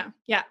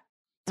 Yeah.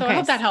 So I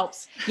hope that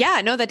helps.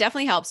 Yeah, no, that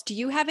definitely helps. Do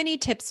you have any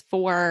tips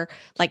for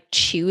like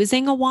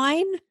choosing a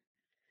wine?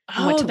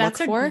 Oh,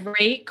 that's a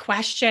great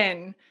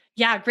question.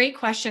 Yeah, great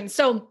question.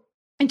 So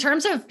in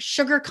terms of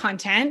sugar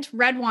content,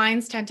 red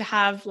wines tend to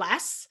have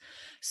less.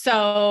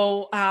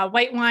 So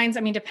white wines,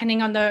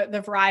 depending on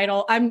the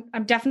varietal,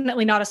 I'm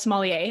definitely not a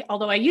sommelier,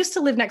 although I used to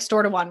live next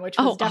door to one, which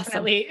was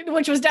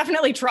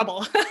definitely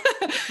trouble.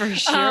 For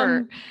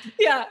sure.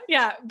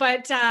 Yeah.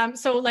 But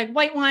so like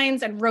white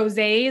wines and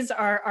rosés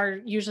are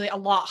usually a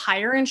lot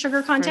higher in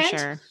sugar content. For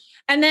sure.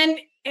 And then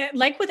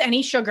like with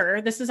any sugar,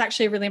 this is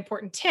actually a really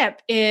important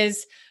tip,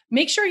 is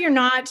make sure you're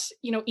not,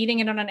 eating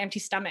it on an empty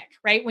stomach,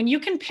 right? When you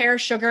compare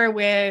sugar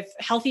with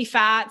healthy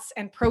fats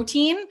and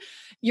protein,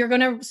 you're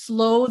going to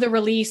slow the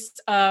release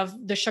of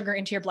the sugar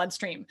into your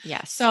bloodstream.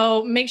 Yes.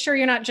 So make sure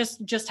you're not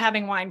just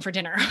having wine for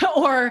dinner,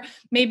 or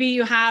maybe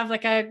you have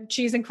like a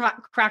cheese and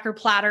cracker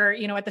platter,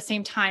 at the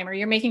same time, or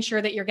you're making sure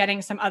that you're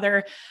getting some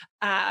other,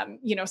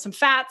 some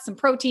fats, some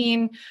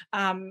protein,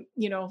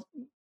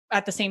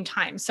 at the same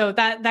time. So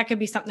that could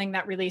be something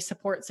that really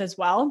supports as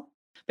well.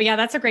 But yeah,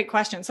 that's a great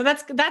question. So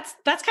that's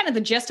kind of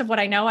the gist of what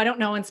I know. I don't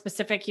know in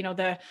specific,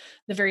 the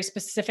very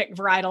specific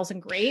varietals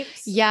and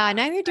grapes. Yeah,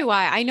 neither do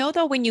I. I know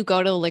though, when you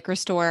go to the liquor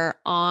store,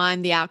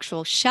 on the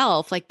actual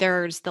shelf, like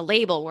there's the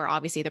label where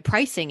obviously the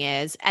pricing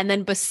is. And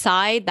then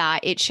beside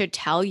that, it should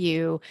tell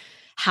you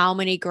how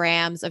many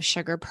grams of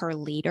sugar per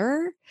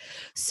liter.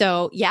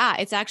 So yeah,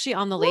 it's actually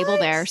on the label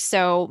there.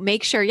 So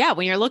make sure,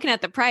 when you're looking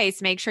at the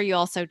price, make sure you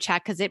also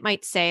check, because it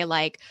might say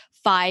like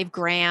 5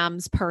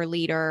 grams per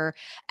liter.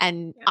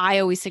 And I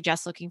always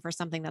suggest looking for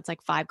something that's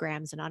like 5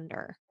 grams and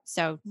under.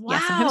 So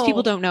sometimes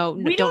people don't know.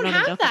 We don't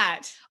have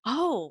that.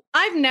 Oh,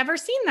 I've never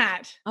seen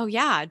that. Oh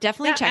yeah,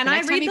 definitely check. And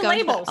I read the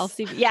labels.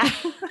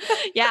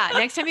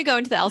 Next time you go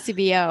into the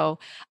LCBO,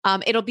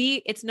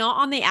 it's not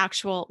on the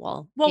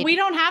actual, we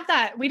don't have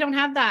that. We don't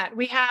have that.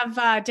 We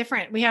have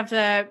different. We have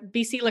the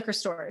BC liquor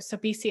stores. So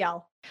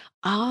BCL.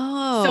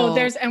 Oh.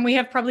 So we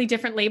have probably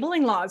different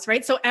labeling laws,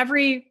 right? So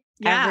everyone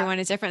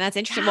is different. That's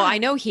interesting. Well, I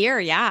know here,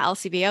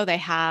 LCBO, they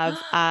have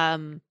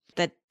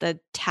the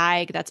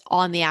tag that's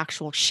on the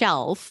actual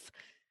shelf,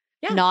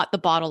 not the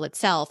bottle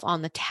itself.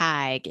 On the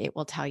tag, it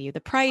will tell you the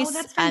price. Oh,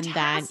 that's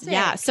fantastic. And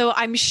then, so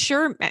I'm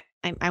sure,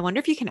 I wonder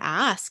if you can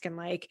ask, and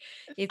like,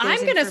 if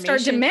I'm going to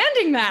start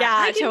demanding that. Yeah,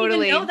 I didn't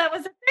totally. even know that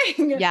was a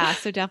thing. Yeah.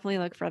 So definitely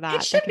look for that.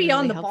 It should be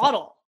on the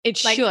bottle.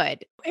 It Like,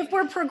 should. if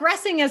we're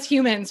progressing as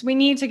humans, we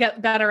need to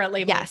get better at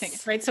labeling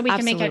things, right? So we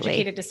can make absolutely.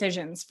 educated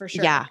decisions for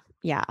sure. Yeah.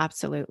 Yeah,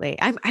 absolutely.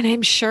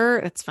 I'm sure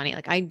it's funny.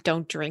 Like I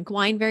don't drink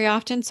wine very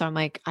often. So I'm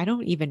like, I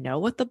don't even know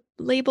what the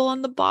label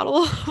on the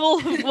bottle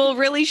will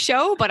really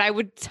show, but I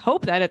would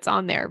hope that it's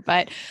on there.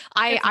 But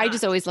I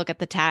just always look at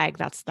the tag.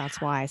 That's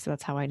why. So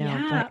that's how I know.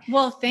 Yeah. But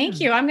Well, thank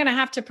you. I'm going to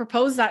have to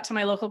propose that to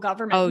my local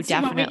government oh, and see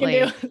what we definitely.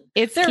 can do.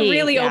 It's They're key.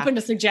 really Yeah. open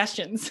to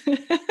suggestions.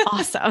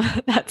 Awesome.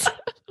 That's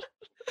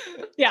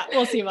yeah,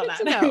 we'll see about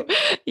that. No.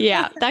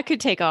 Yeah, that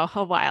could take a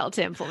while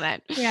to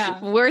implement.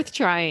 Yeah. Worth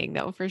trying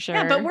though, for sure.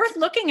 Yeah, but worth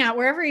looking at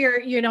wherever you're,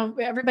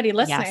 everybody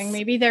listening, Yes.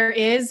 maybe there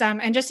is,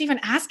 and just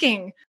even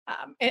asking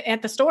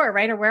at the store,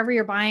 right? Or wherever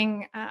you're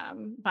buying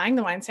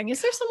the wine, saying,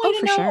 is there some way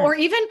to know? Sure. Or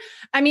even,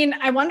 I mean,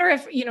 I wonder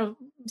if,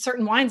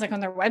 certain wines like on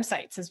their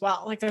websites as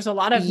well. Like there's a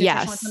lot of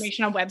nutritional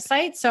information on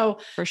websites. So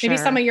maybe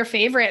some of your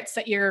favorites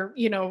that you're,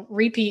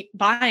 repeat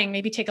buying,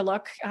 maybe take a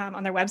look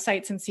on their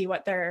websites and see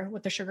what their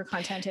sugar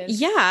content is.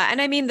 Yeah. And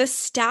I mean, the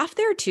staff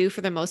there too, for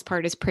the most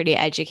part, is pretty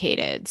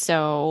educated.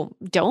 So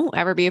don't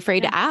ever be afraid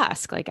to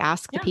ask. Like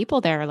ask the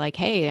people there, like,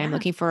 hey, I'm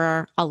looking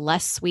for a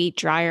less sweet,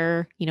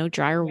 drier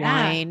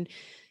wine.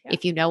 Yeah.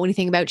 If you know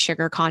anything about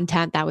sugar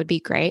content, that would be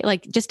great.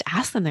 Like just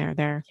ask them there.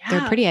 They're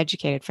pretty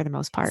educated for the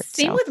most part.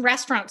 Same with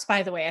restaurants,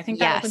 by the way. I think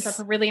that opens up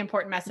a really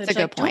important message. That's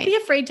a good point. Don't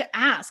be afraid to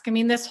ask. I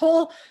mean, this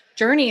whole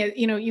journey,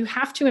 you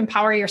have to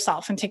empower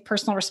yourself and take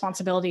personal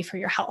responsibility for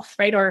your health,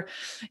 right? Or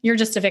you're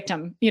just a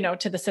victim,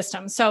 to the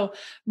system. So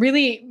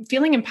really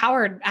feeling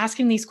empowered,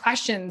 asking these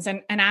questions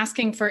and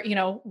asking for,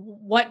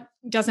 what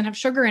doesn't have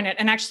sugar in it.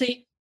 And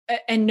actually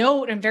a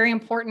note and very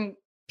important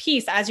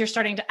piece as you're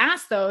starting to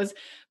ask those,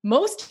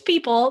 most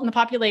people in the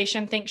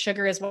population think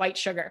sugar is white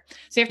sugar.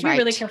 So you have to be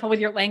really careful with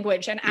your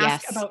language and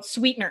ask about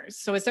sweeteners.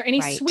 So is there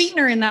any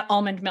sweetener in that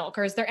almond milk,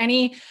 or is there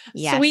any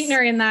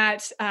sweetener in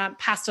that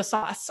pasta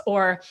sauce,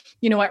 or,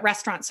 at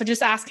restaurants? So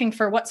just asking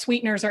for what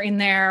sweeteners are in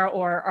there,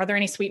 or are there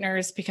any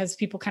sweeteners? Because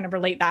people kind of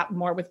relate that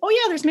more with, oh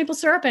yeah, there's maple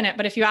syrup in it.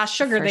 But if you ask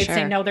sugar, they'd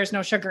say, no, there's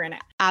no sugar in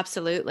it.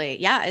 Absolutely.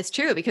 Yeah, it's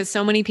true, because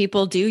so many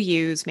people do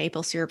use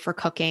maple syrup for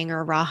cooking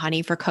or raw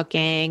honey for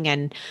cooking.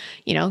 And,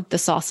 the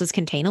sauces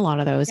contain a lot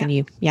of those.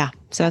 And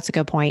so that's a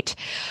good point.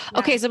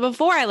 Okay. So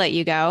before I let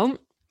you go,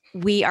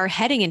 we are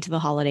heading into the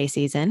holiday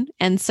season.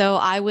 And so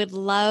I would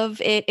love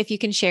it if you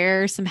can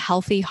share some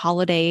healthy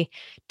holiday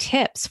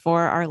tips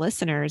for our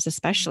listeners,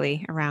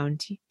 especially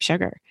around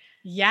sugar.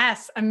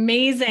 Yes.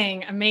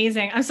 Amazing.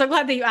 Amazing. I'm so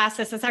glad that you asked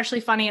this. It's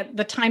actually funny, at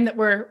the time that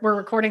we're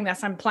recording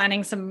this, I'm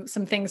planning some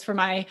things for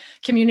my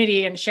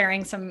community and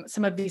sharing some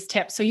of these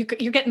tips. So you're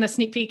getting the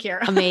sneak peek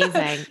here.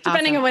 Amazing.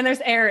 Depending on when there's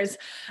airs.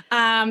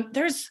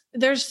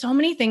 There's so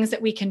many things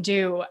that we can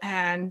do.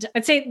 And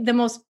I'd say the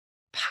most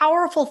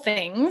powerful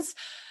things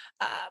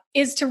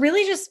is to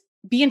really just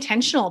be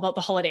intentional about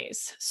the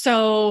holidays.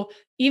 So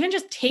even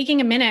just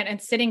taking a minute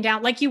and sitting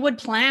down, like you would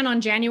plan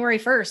on January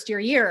 1st, your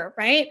year,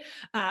 right?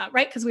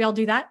 Right. Because we all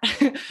do that.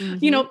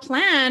 Mm-hmm.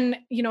 Plan,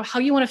 how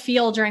you want to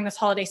feel during this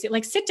holiday season.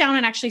 Like sit down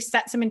and actually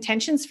set some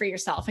intentions for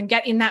yourself and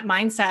get in that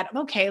mindset of,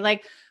 okay,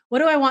 like, what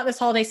do I want this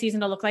holiday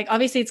season to look like?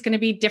 Obviously, it's going to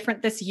be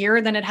different this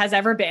year than it has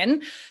ever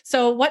been.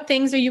 So what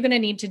things are you going to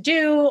need to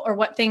do, or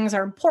what things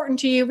are important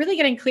to you? Really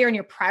getting clear on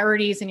your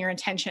priorities and your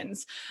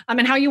intentions,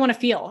 and how you want to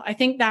feel. I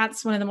think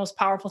that's one of the most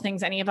powerful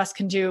things any of us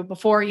can do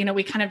before,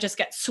 we kind of just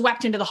get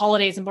swept into the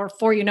holidays, and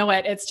before you know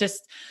it, it's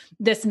just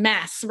this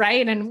mess,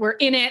 right? And we're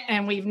in it,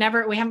 and we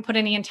haven't put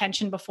any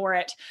intention before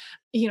it,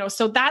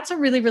 so that's a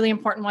really, really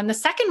important one. The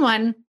second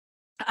one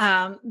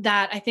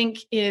that I think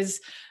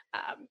is,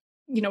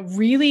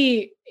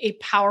 really a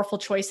powerful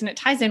choice, and it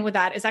ties in with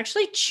that, is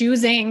actually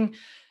choosing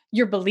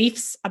your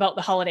beliefs about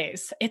the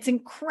holidays. It's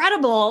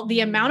incredible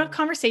the amount of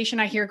conversation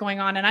I hear going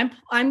on, and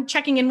I'm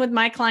checking in with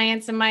my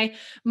clients and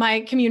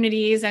my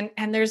communities,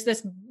 and there's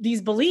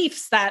these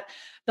beliefs that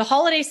the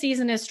holiday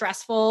season is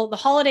stressful. The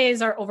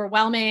holidays are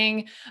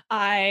overwhelming.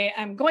 I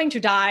am going to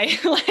die.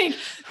 Like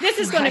this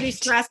is going to be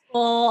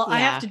stressful. I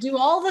have to do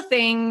all the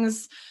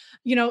things.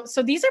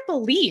 So these are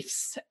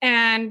beliefs,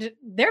 and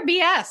they're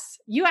BS.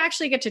 You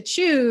actually get to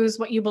choose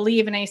what you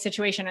believe in any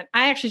situation. And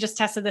I actually just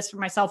tested this for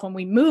myself when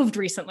we moved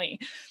recently,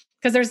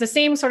 because there's the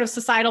same sort of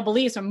societal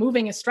beliefs when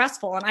moving is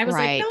stressful. And I was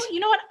like, no, you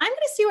know what? I'm going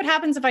to see what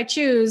happens if I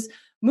choose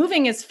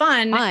moving is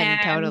fun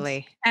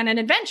totally, and an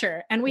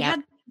adventure. And we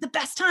had the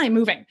best time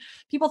moving.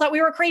 People thought we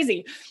were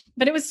crazy,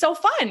 but it was so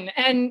fun.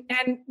 And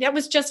that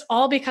was just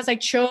all because I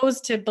chose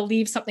to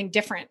believe something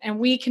different. And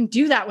we can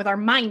do that with our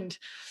mind.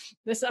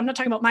 I'm not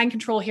talking about mind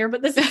control here,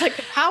 but this is like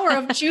the power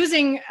of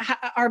choosing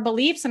our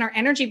beliefs and our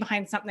energy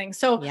behind something.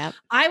 So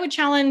I would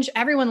challenge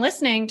everyone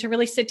listening to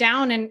really sit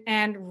down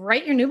and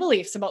write your new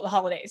beliefs about the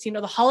holidays.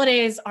 The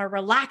holidays are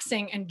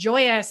relaxing and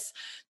joyous.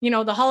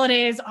 The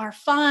holidays are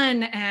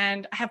fun,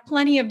 and I have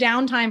plenty of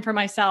downtime for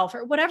myself,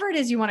 or whatever it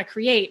is you want to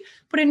create.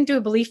 Put it into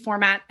a belief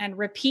format and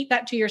repeat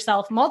that to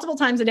yourself multiple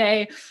times a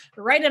day.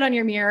 Write it on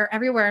your mirror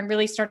everywhere, and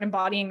really start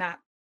embodying that.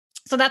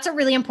 So that's a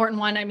really important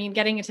one. I mean,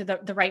 getting into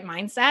the right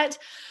mindset.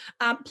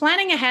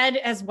 Planning ahead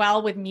as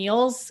well with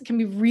meals can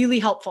be really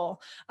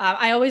helpful.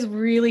 I always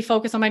really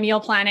focus on my meal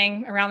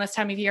planning around this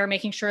time of year,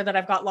 making sure that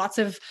I've got lots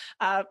of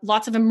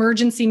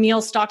emergency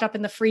meals stocked up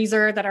in the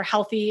freezer that are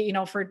healthy,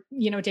 for,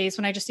 days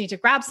when I just need to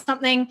grab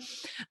something.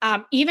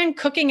 Even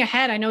cooking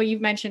ahead. I know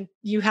you've mentioned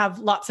you have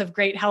lots of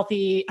great,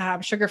 healthy,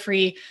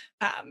 sugar-free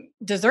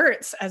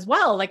desserts as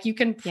well. Like you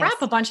can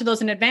prep a bunch of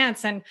those in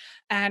advance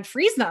and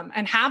freeze them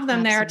and have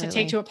them there to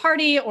take to a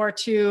party or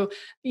to,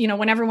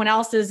 when everyone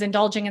else is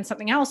indulging in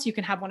something else, you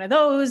can have one of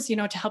those,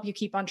 to help you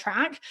keep on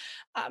track.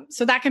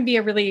 So that can be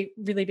a really,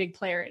 really big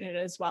player in it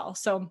as well.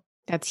 So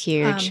that's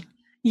huge.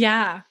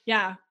 Yeah.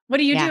 What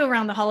do you do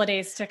around the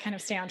holidays to kind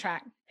of stay on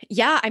track?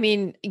 Yeah. I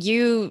mean,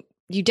 you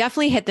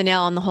definitely hit the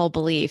nail on the whole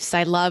beliefs.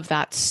 I love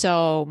that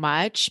so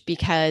much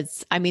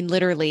because I mean,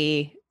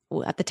 literally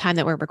at the time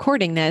that we're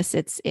recording this,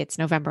 it's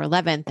November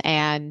 11th,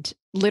 and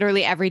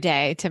literally every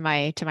day to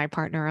my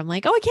partner, I'm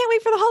like, oh, I can't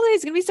wait for the holidays.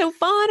 It's gonna be so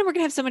fun. And we're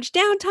gonna have so much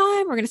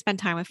downtime. We're gonna spend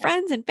time with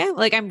friends and family.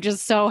 Like I'm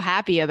just so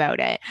happy about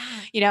it,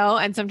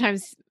 and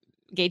sometimes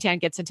Gaetan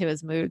gets into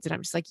his moods and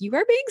I'm just like, you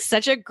are being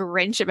such a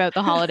Grinch about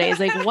the holidays.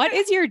 Like, what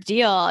is your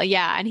deal?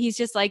 Yeah. And he's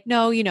just like,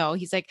 no,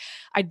 he's like,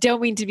 I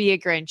don't mean to be a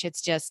Grinch.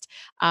 It's just,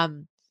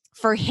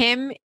 for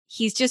him,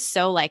 he's just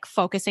so like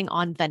focusing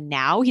on the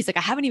now. He's like,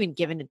 I haven't even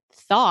given a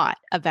thought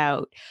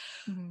about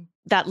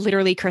that.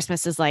 Literally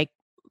Christmas is like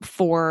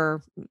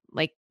 4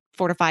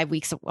 to 5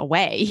 weeks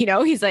away.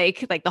 He's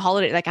like the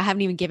holiday, like I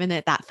haven't even given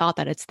it that thought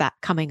that it's that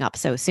coming up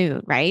so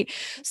soon. Right.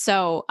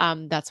 So,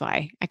 that's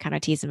why I kind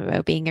of tease him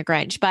about being a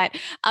Grinch, but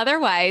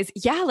otherwise,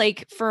 yeah,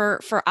 like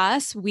for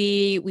us,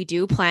 we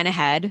do plan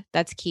ahead.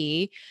 That's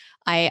key.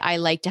 I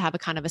like to have a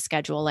kind of a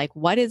schedule, like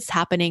what is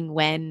happening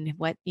when,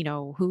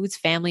 whose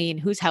family and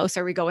whose house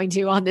are we going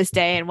to on this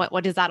day? And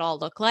what does that all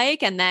look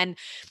like? And then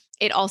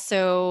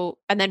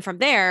from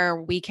there,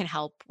 we can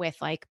help with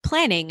like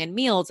planning and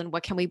meals and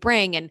what can we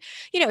bring? And,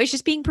 it's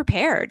just being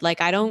prepared.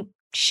 Like I don't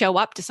show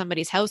up to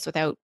somebody's house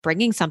without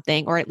bringing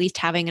something, or at least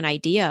having an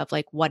idea of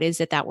like, what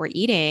is it that we're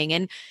eating,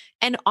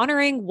 and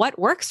honoring what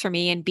works for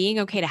me and being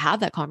okay to have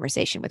that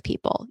conversation with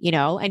people,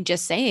 and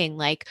just saying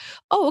like,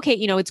 oh, okay,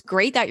 it's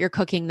great that you're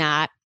cooking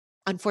that.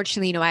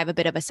 Unfortunately, I have a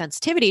bit of a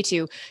sensitivity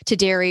to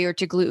dairy or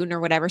to gluten or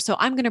whatever. So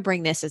I'm going to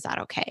bring this. Is that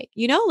okay?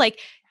 Like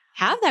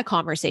have that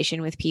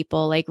conversation with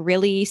people, like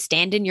really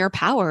stand in your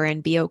power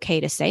and be okay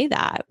to say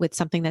that with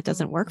something that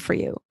doesn't work for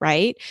you.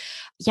 Right.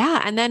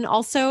 Yeah. And then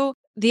also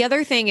the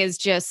other thing is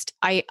just,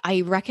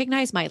 I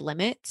recognize my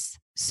limits.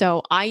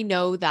 So I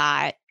know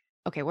that,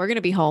 okay, we're going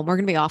to be home. We're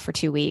going to be off for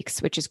 2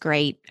 weeks, which is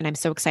great. And I'm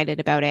so excited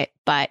about it.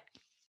 But,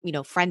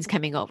 friends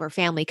coming over,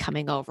 family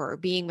coming over,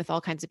 being with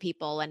all kinds of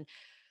people and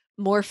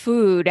more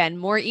food and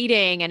more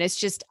eating. And it's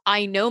just,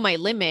 I know my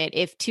limit.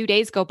 If 2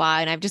 days go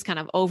by and I've just kind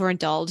of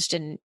overindulged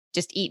and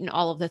just eaten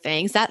all of the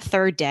things, that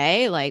third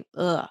day, like,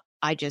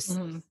 I just,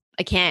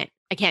 I can't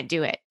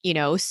do it,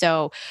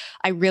 So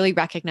I really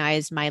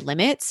recognize my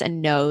limits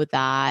and know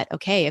that,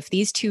 okay, if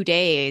these 2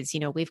 days,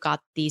 we've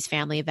got these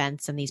family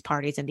events and these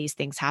parties and these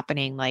things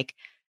happening, like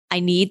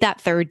I need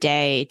that third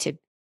day to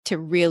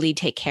really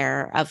take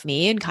care of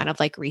me and kind of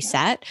like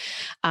reset.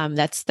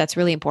 That's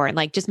really important.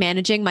 Like just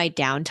managing my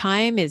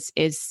downtime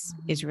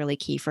is really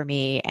key for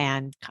me,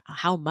 and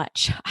how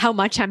much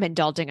I'm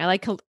indulging. I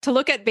like to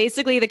look at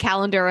basically the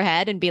calendar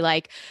ahead and be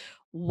like,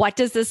 what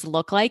does this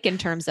look like in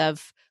terms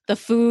of the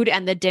food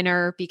and the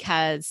dinner?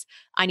 Because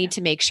I need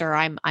to make sure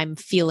I'm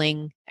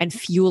feeling and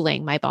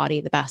fueling my body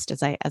the best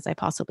as I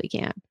possibly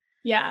can.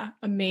 Yeah.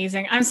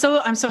 Amazing. I'm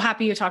so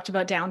happy you talked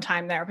about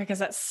downtime there, because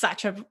that's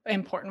such an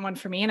important one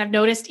for me. And I've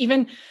noticed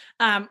even,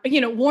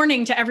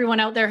 warning to everyone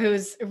out there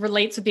who's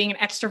relates to being an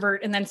extrovert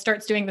and then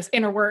starts doing this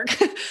inner work.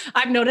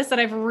 I've noticed that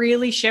I've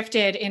really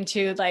shifted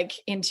into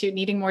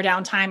needing more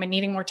downtime and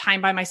needing more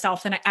time by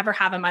myself than I ever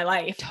have in my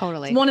life.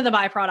 Totally. It's one of the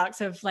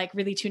byproducts of like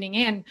really tuning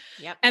in.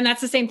 Yep. And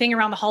that's the same thing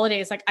around the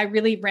holidays. Like I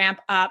really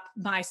ramp up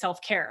my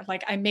self-care.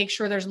 Like I make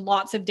sure there's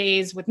lots of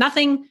days with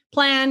nothing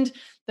planned.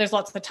 There's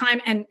lots of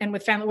time. And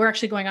with family, we're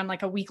actually going on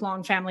like a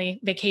week-long family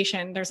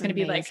vacation. There's going to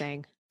be like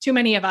too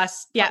many of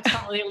us. Yeah. It's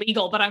probably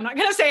illegal, but I'm not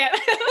going to say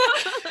it.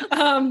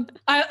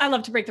 I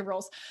love to break the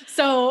rules.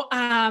 So,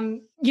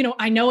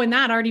 I know in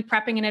that already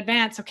prepping in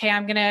advance, okay,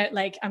 I'm going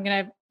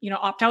to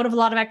opt out of a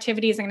lot of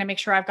activities. I'm going to make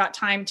sure I've got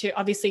time to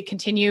obviously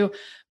continue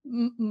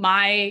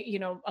my,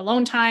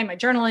 alone time, my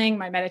journaling,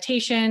 my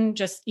meditation,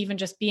 just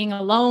being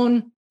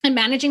alone. And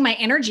managing my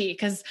energy,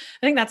 because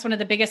I think that's one of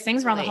the biggest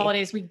things around the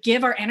holidays. We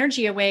give our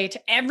energy away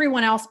to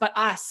everyone else but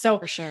us. So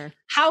for sure,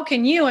 how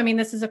can you,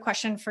 this is a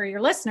question for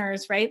your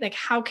listeners, right? Like,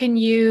 how can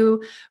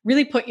you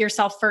really put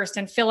yourself first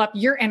and fill up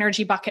your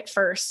energy bucket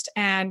first?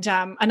 And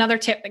another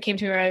tip that came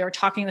to me while you were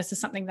talking, this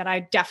is something that I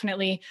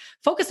definitely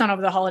focus on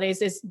over the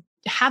holidays, is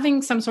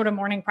having some sort of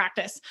morning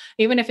practice,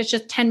 even if it's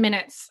just 10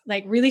 minutes,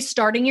 like really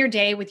starting your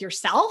day with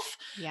yourself,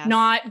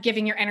 not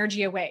giving your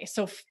energy away.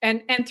 So,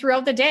 and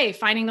throughout the day,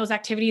 finding those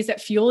activities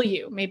that fuel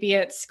you. Maybe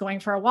it's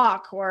going for a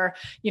walk, or,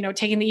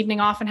 taking the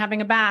evening off and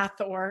having a bath,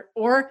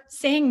 or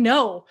saying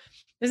no.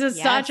 This is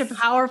such a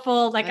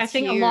powerful, like, I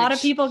think a lot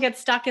of people get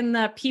stuck in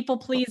the people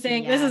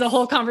pleasing. This is a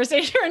whole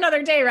conversation for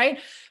another day, right?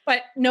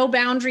 But no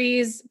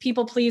boundaries,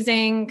 people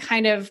pleasing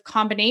kind of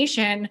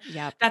combination.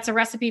 That's a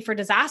recipe for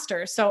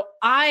disaster. So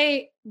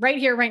I, right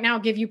here, right now,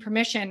 give you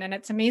permission. And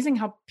it's amazing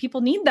how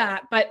people need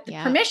that, but the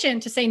permission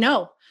to say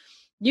no.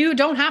 You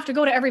don't have to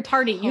go to every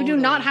party. You do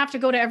not have to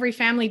go to every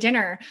family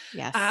dinner.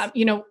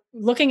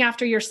 Looking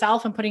after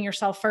yourself and putting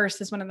yourself first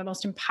is one of the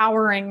most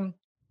empowering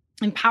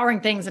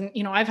things. And,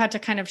 I've had to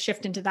kind of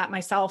shift into that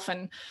myself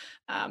and,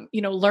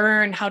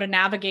 learn how to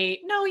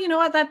navigate. No, you know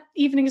what, that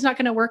evening is not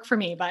going to work for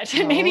me, but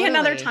maybe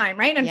another time.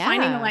 Right. And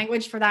finding a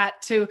language for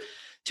that to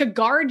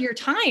guard your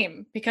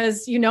time,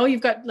 because,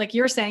 you've got, like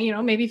you're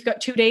saying, maybe you've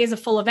got 2 days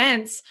of full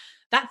events.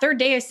 That third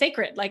day is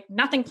sacred, like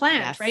nothing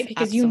planned, right?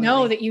 Because you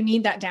know that you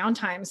need that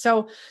downtime.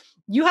 So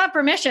you have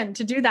permission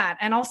to do that.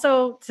 And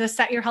also to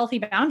set your healthy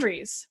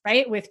boundaries,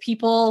 right? With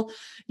people,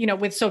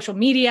 with social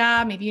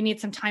media, maybe you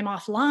need some time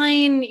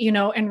offline,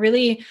 and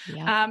really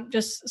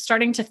just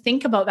starting to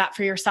think about that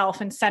for yourself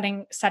and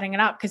setting it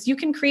up, because you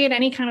can create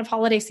any kind of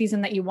holiday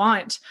season that you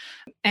want.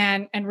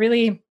 And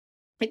really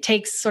it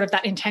takes sort of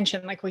that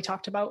intention, like we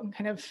talked about, and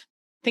kind of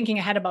thinking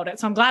ahead about it.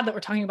 So I'm glad that we're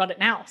talking about it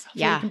now. So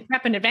you can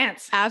prep in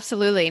advance.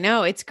 Absolutely.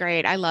 No, it's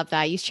great. I love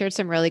that. You shared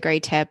some really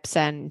great tips.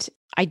 And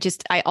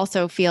I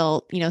also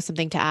feel,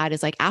 something to add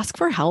is like, ask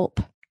for help.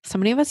 So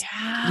many of us,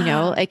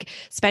 like,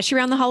 especially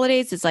around the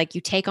holidays, it's like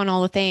you take on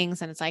all the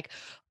things and it's like,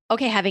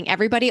 okay, having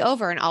everybody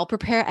over and I'll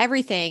prepare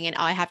everything and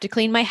I have to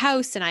clean my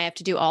house and I have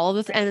to do all of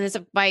this. And it's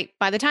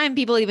by the time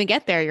people even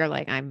get there, you're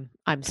like, I'm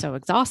so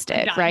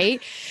exhausted,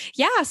 right?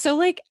 Yeah. So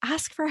like,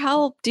 ask for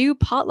help, do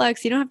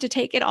potlucks. You don't have to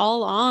take it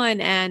all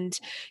on. And,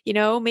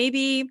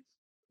 maybe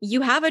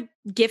you have a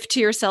gift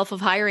to yourself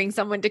of hiring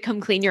someone to come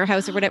clean your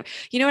house or whatever.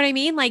 You know what I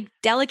mean? Like,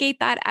 delegate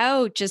that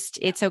out. Just,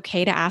 it's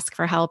okay to ask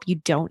for help. You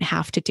don't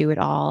have to do it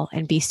all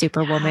and be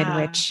superwoman,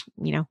 which,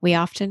 we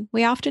often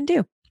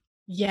do.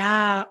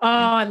 Yeah.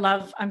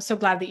 Oh, I'm so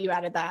glad that you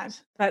added that.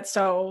 That's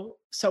so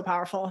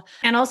powerful.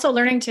 And also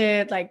learning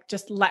to like,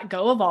 just let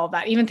go of all of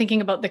that. Even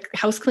thinking about the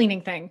house cleaning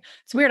thing.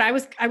 It's weird. I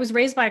was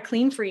raised by a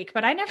clean freak,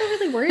 but I never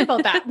really worry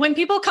about that. When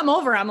people come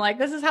over, I'm like,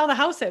 this is how the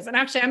house is. And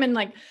actually I'm in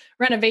like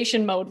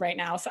renovation mode right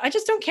now. So I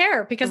just don't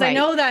care, because I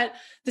know that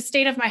the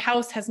state of my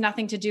house has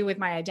nothing to do with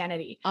my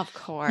identity. Of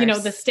course.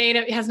 The state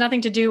it has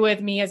nothing to do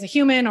with me as a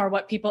human or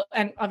what people,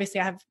 and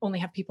obviously I only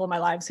have people in my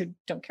lives who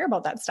don't care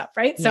about that stuff.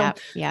 Right. So,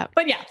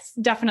 but yes,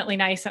 definitely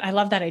nice. And I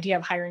love that idea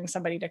of hiring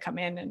somebody to come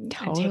in and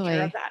take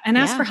care of that and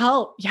ask for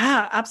help.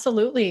 Yeah,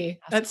 absolutely.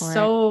 That's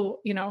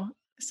so,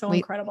 so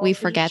incredible. We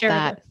forget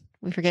that.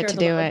 We forget to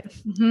do it.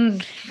 Mm-hmm.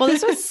 Well,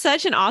 this was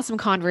such an awesome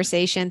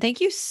conversation.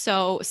 Thank you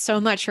so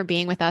much for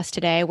being with us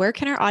today. Where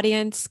can our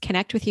audience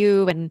connect with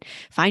you and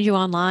find you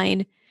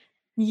online?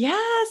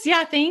 Yes.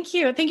 Yeah. Thank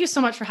you. Thank you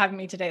so much for having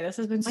me today. This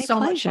has been so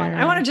much fun.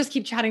 I want to just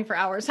keep chatting for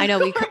hours. I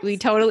know we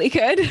totally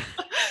could.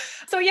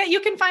 So yeah, you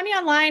can find me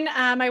online.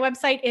 My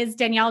website is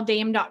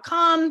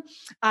danielledame.com.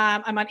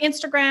 I'm on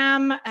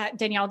Instagram at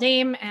Danielle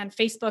Dame and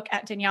Facebook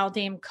at Danielle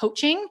Dame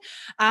Coaching.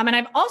 And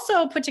I've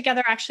also put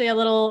together actually a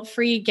little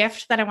free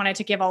gift that I wanted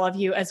to give all of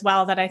you as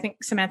well, that I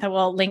think Samantha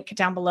will link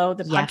down below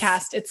the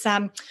podcast. It's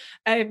a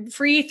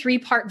free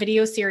 3-part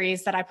video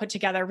series that I put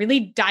together,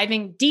 really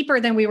diving deeper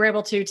than we were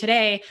able to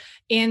today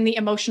in the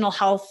emotional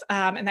health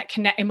and that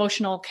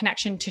emotional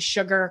connection to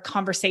sugar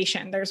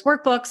conversation. There's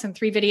workbooks and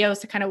 3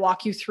 videos to kind of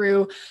walk you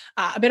through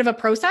a bit of a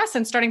process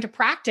and starting to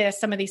practice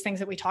some of these things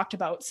that we talked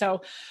about.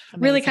 So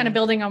really kind of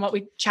building on what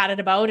we chatted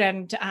about,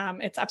 and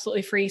it's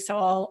absolutely free.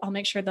 So I'll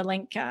make sure the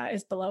link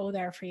is below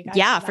there for you guys.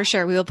 Yeah, for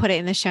sure. We will put it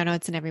in the show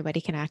notes and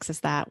everybody can access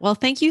that. Well,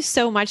 thank you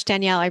so much,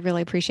 Danielle. I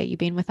really appreciate you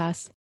being with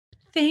us.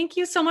 Thank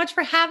you so much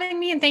for having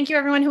me. And thank you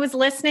everyone who was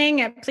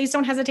listening. Please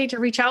don't hesitate to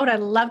reach out. I'd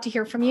love to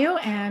hear from you,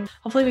 and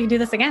hopefully we can do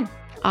this again.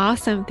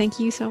 Awesome. Thank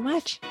you so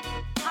much.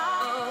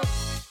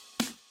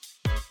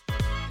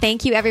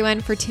 Thank you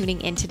everyone for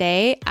tuning in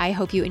today. I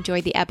hope you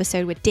enjoyed the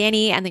episode with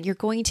Dani and that you're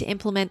going to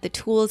implement the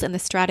tools and the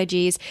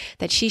strategies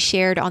that she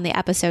shared on the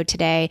episode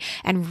today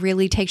and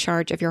really take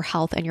charge of your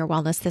health and your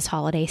wellness this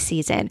holiday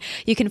season.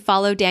 You can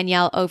follow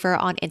Danielle over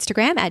on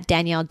Instagram at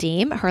Danielle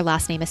Dame. Her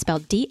last name is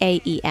spelled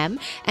Daem,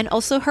 and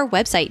also her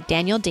website,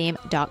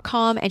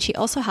 danielledame.com. And she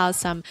also has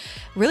some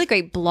really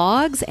great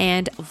blogs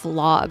and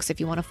vlogs if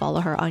you want to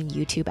follow her on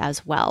YouTube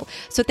as well.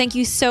 So thank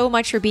you so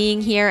much for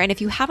being here. And if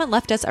you haven't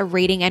left us a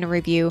rating and a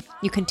review,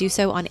 you can do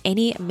so on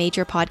any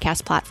major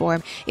podcast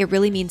platform. It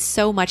really means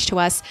so much to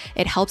us.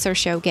 It helps our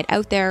show get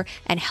out there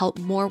and help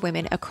more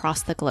women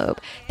across the globe.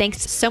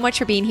 Thanks so much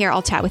for being here.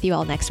 I'll chat with you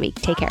all next week.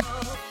 Take care.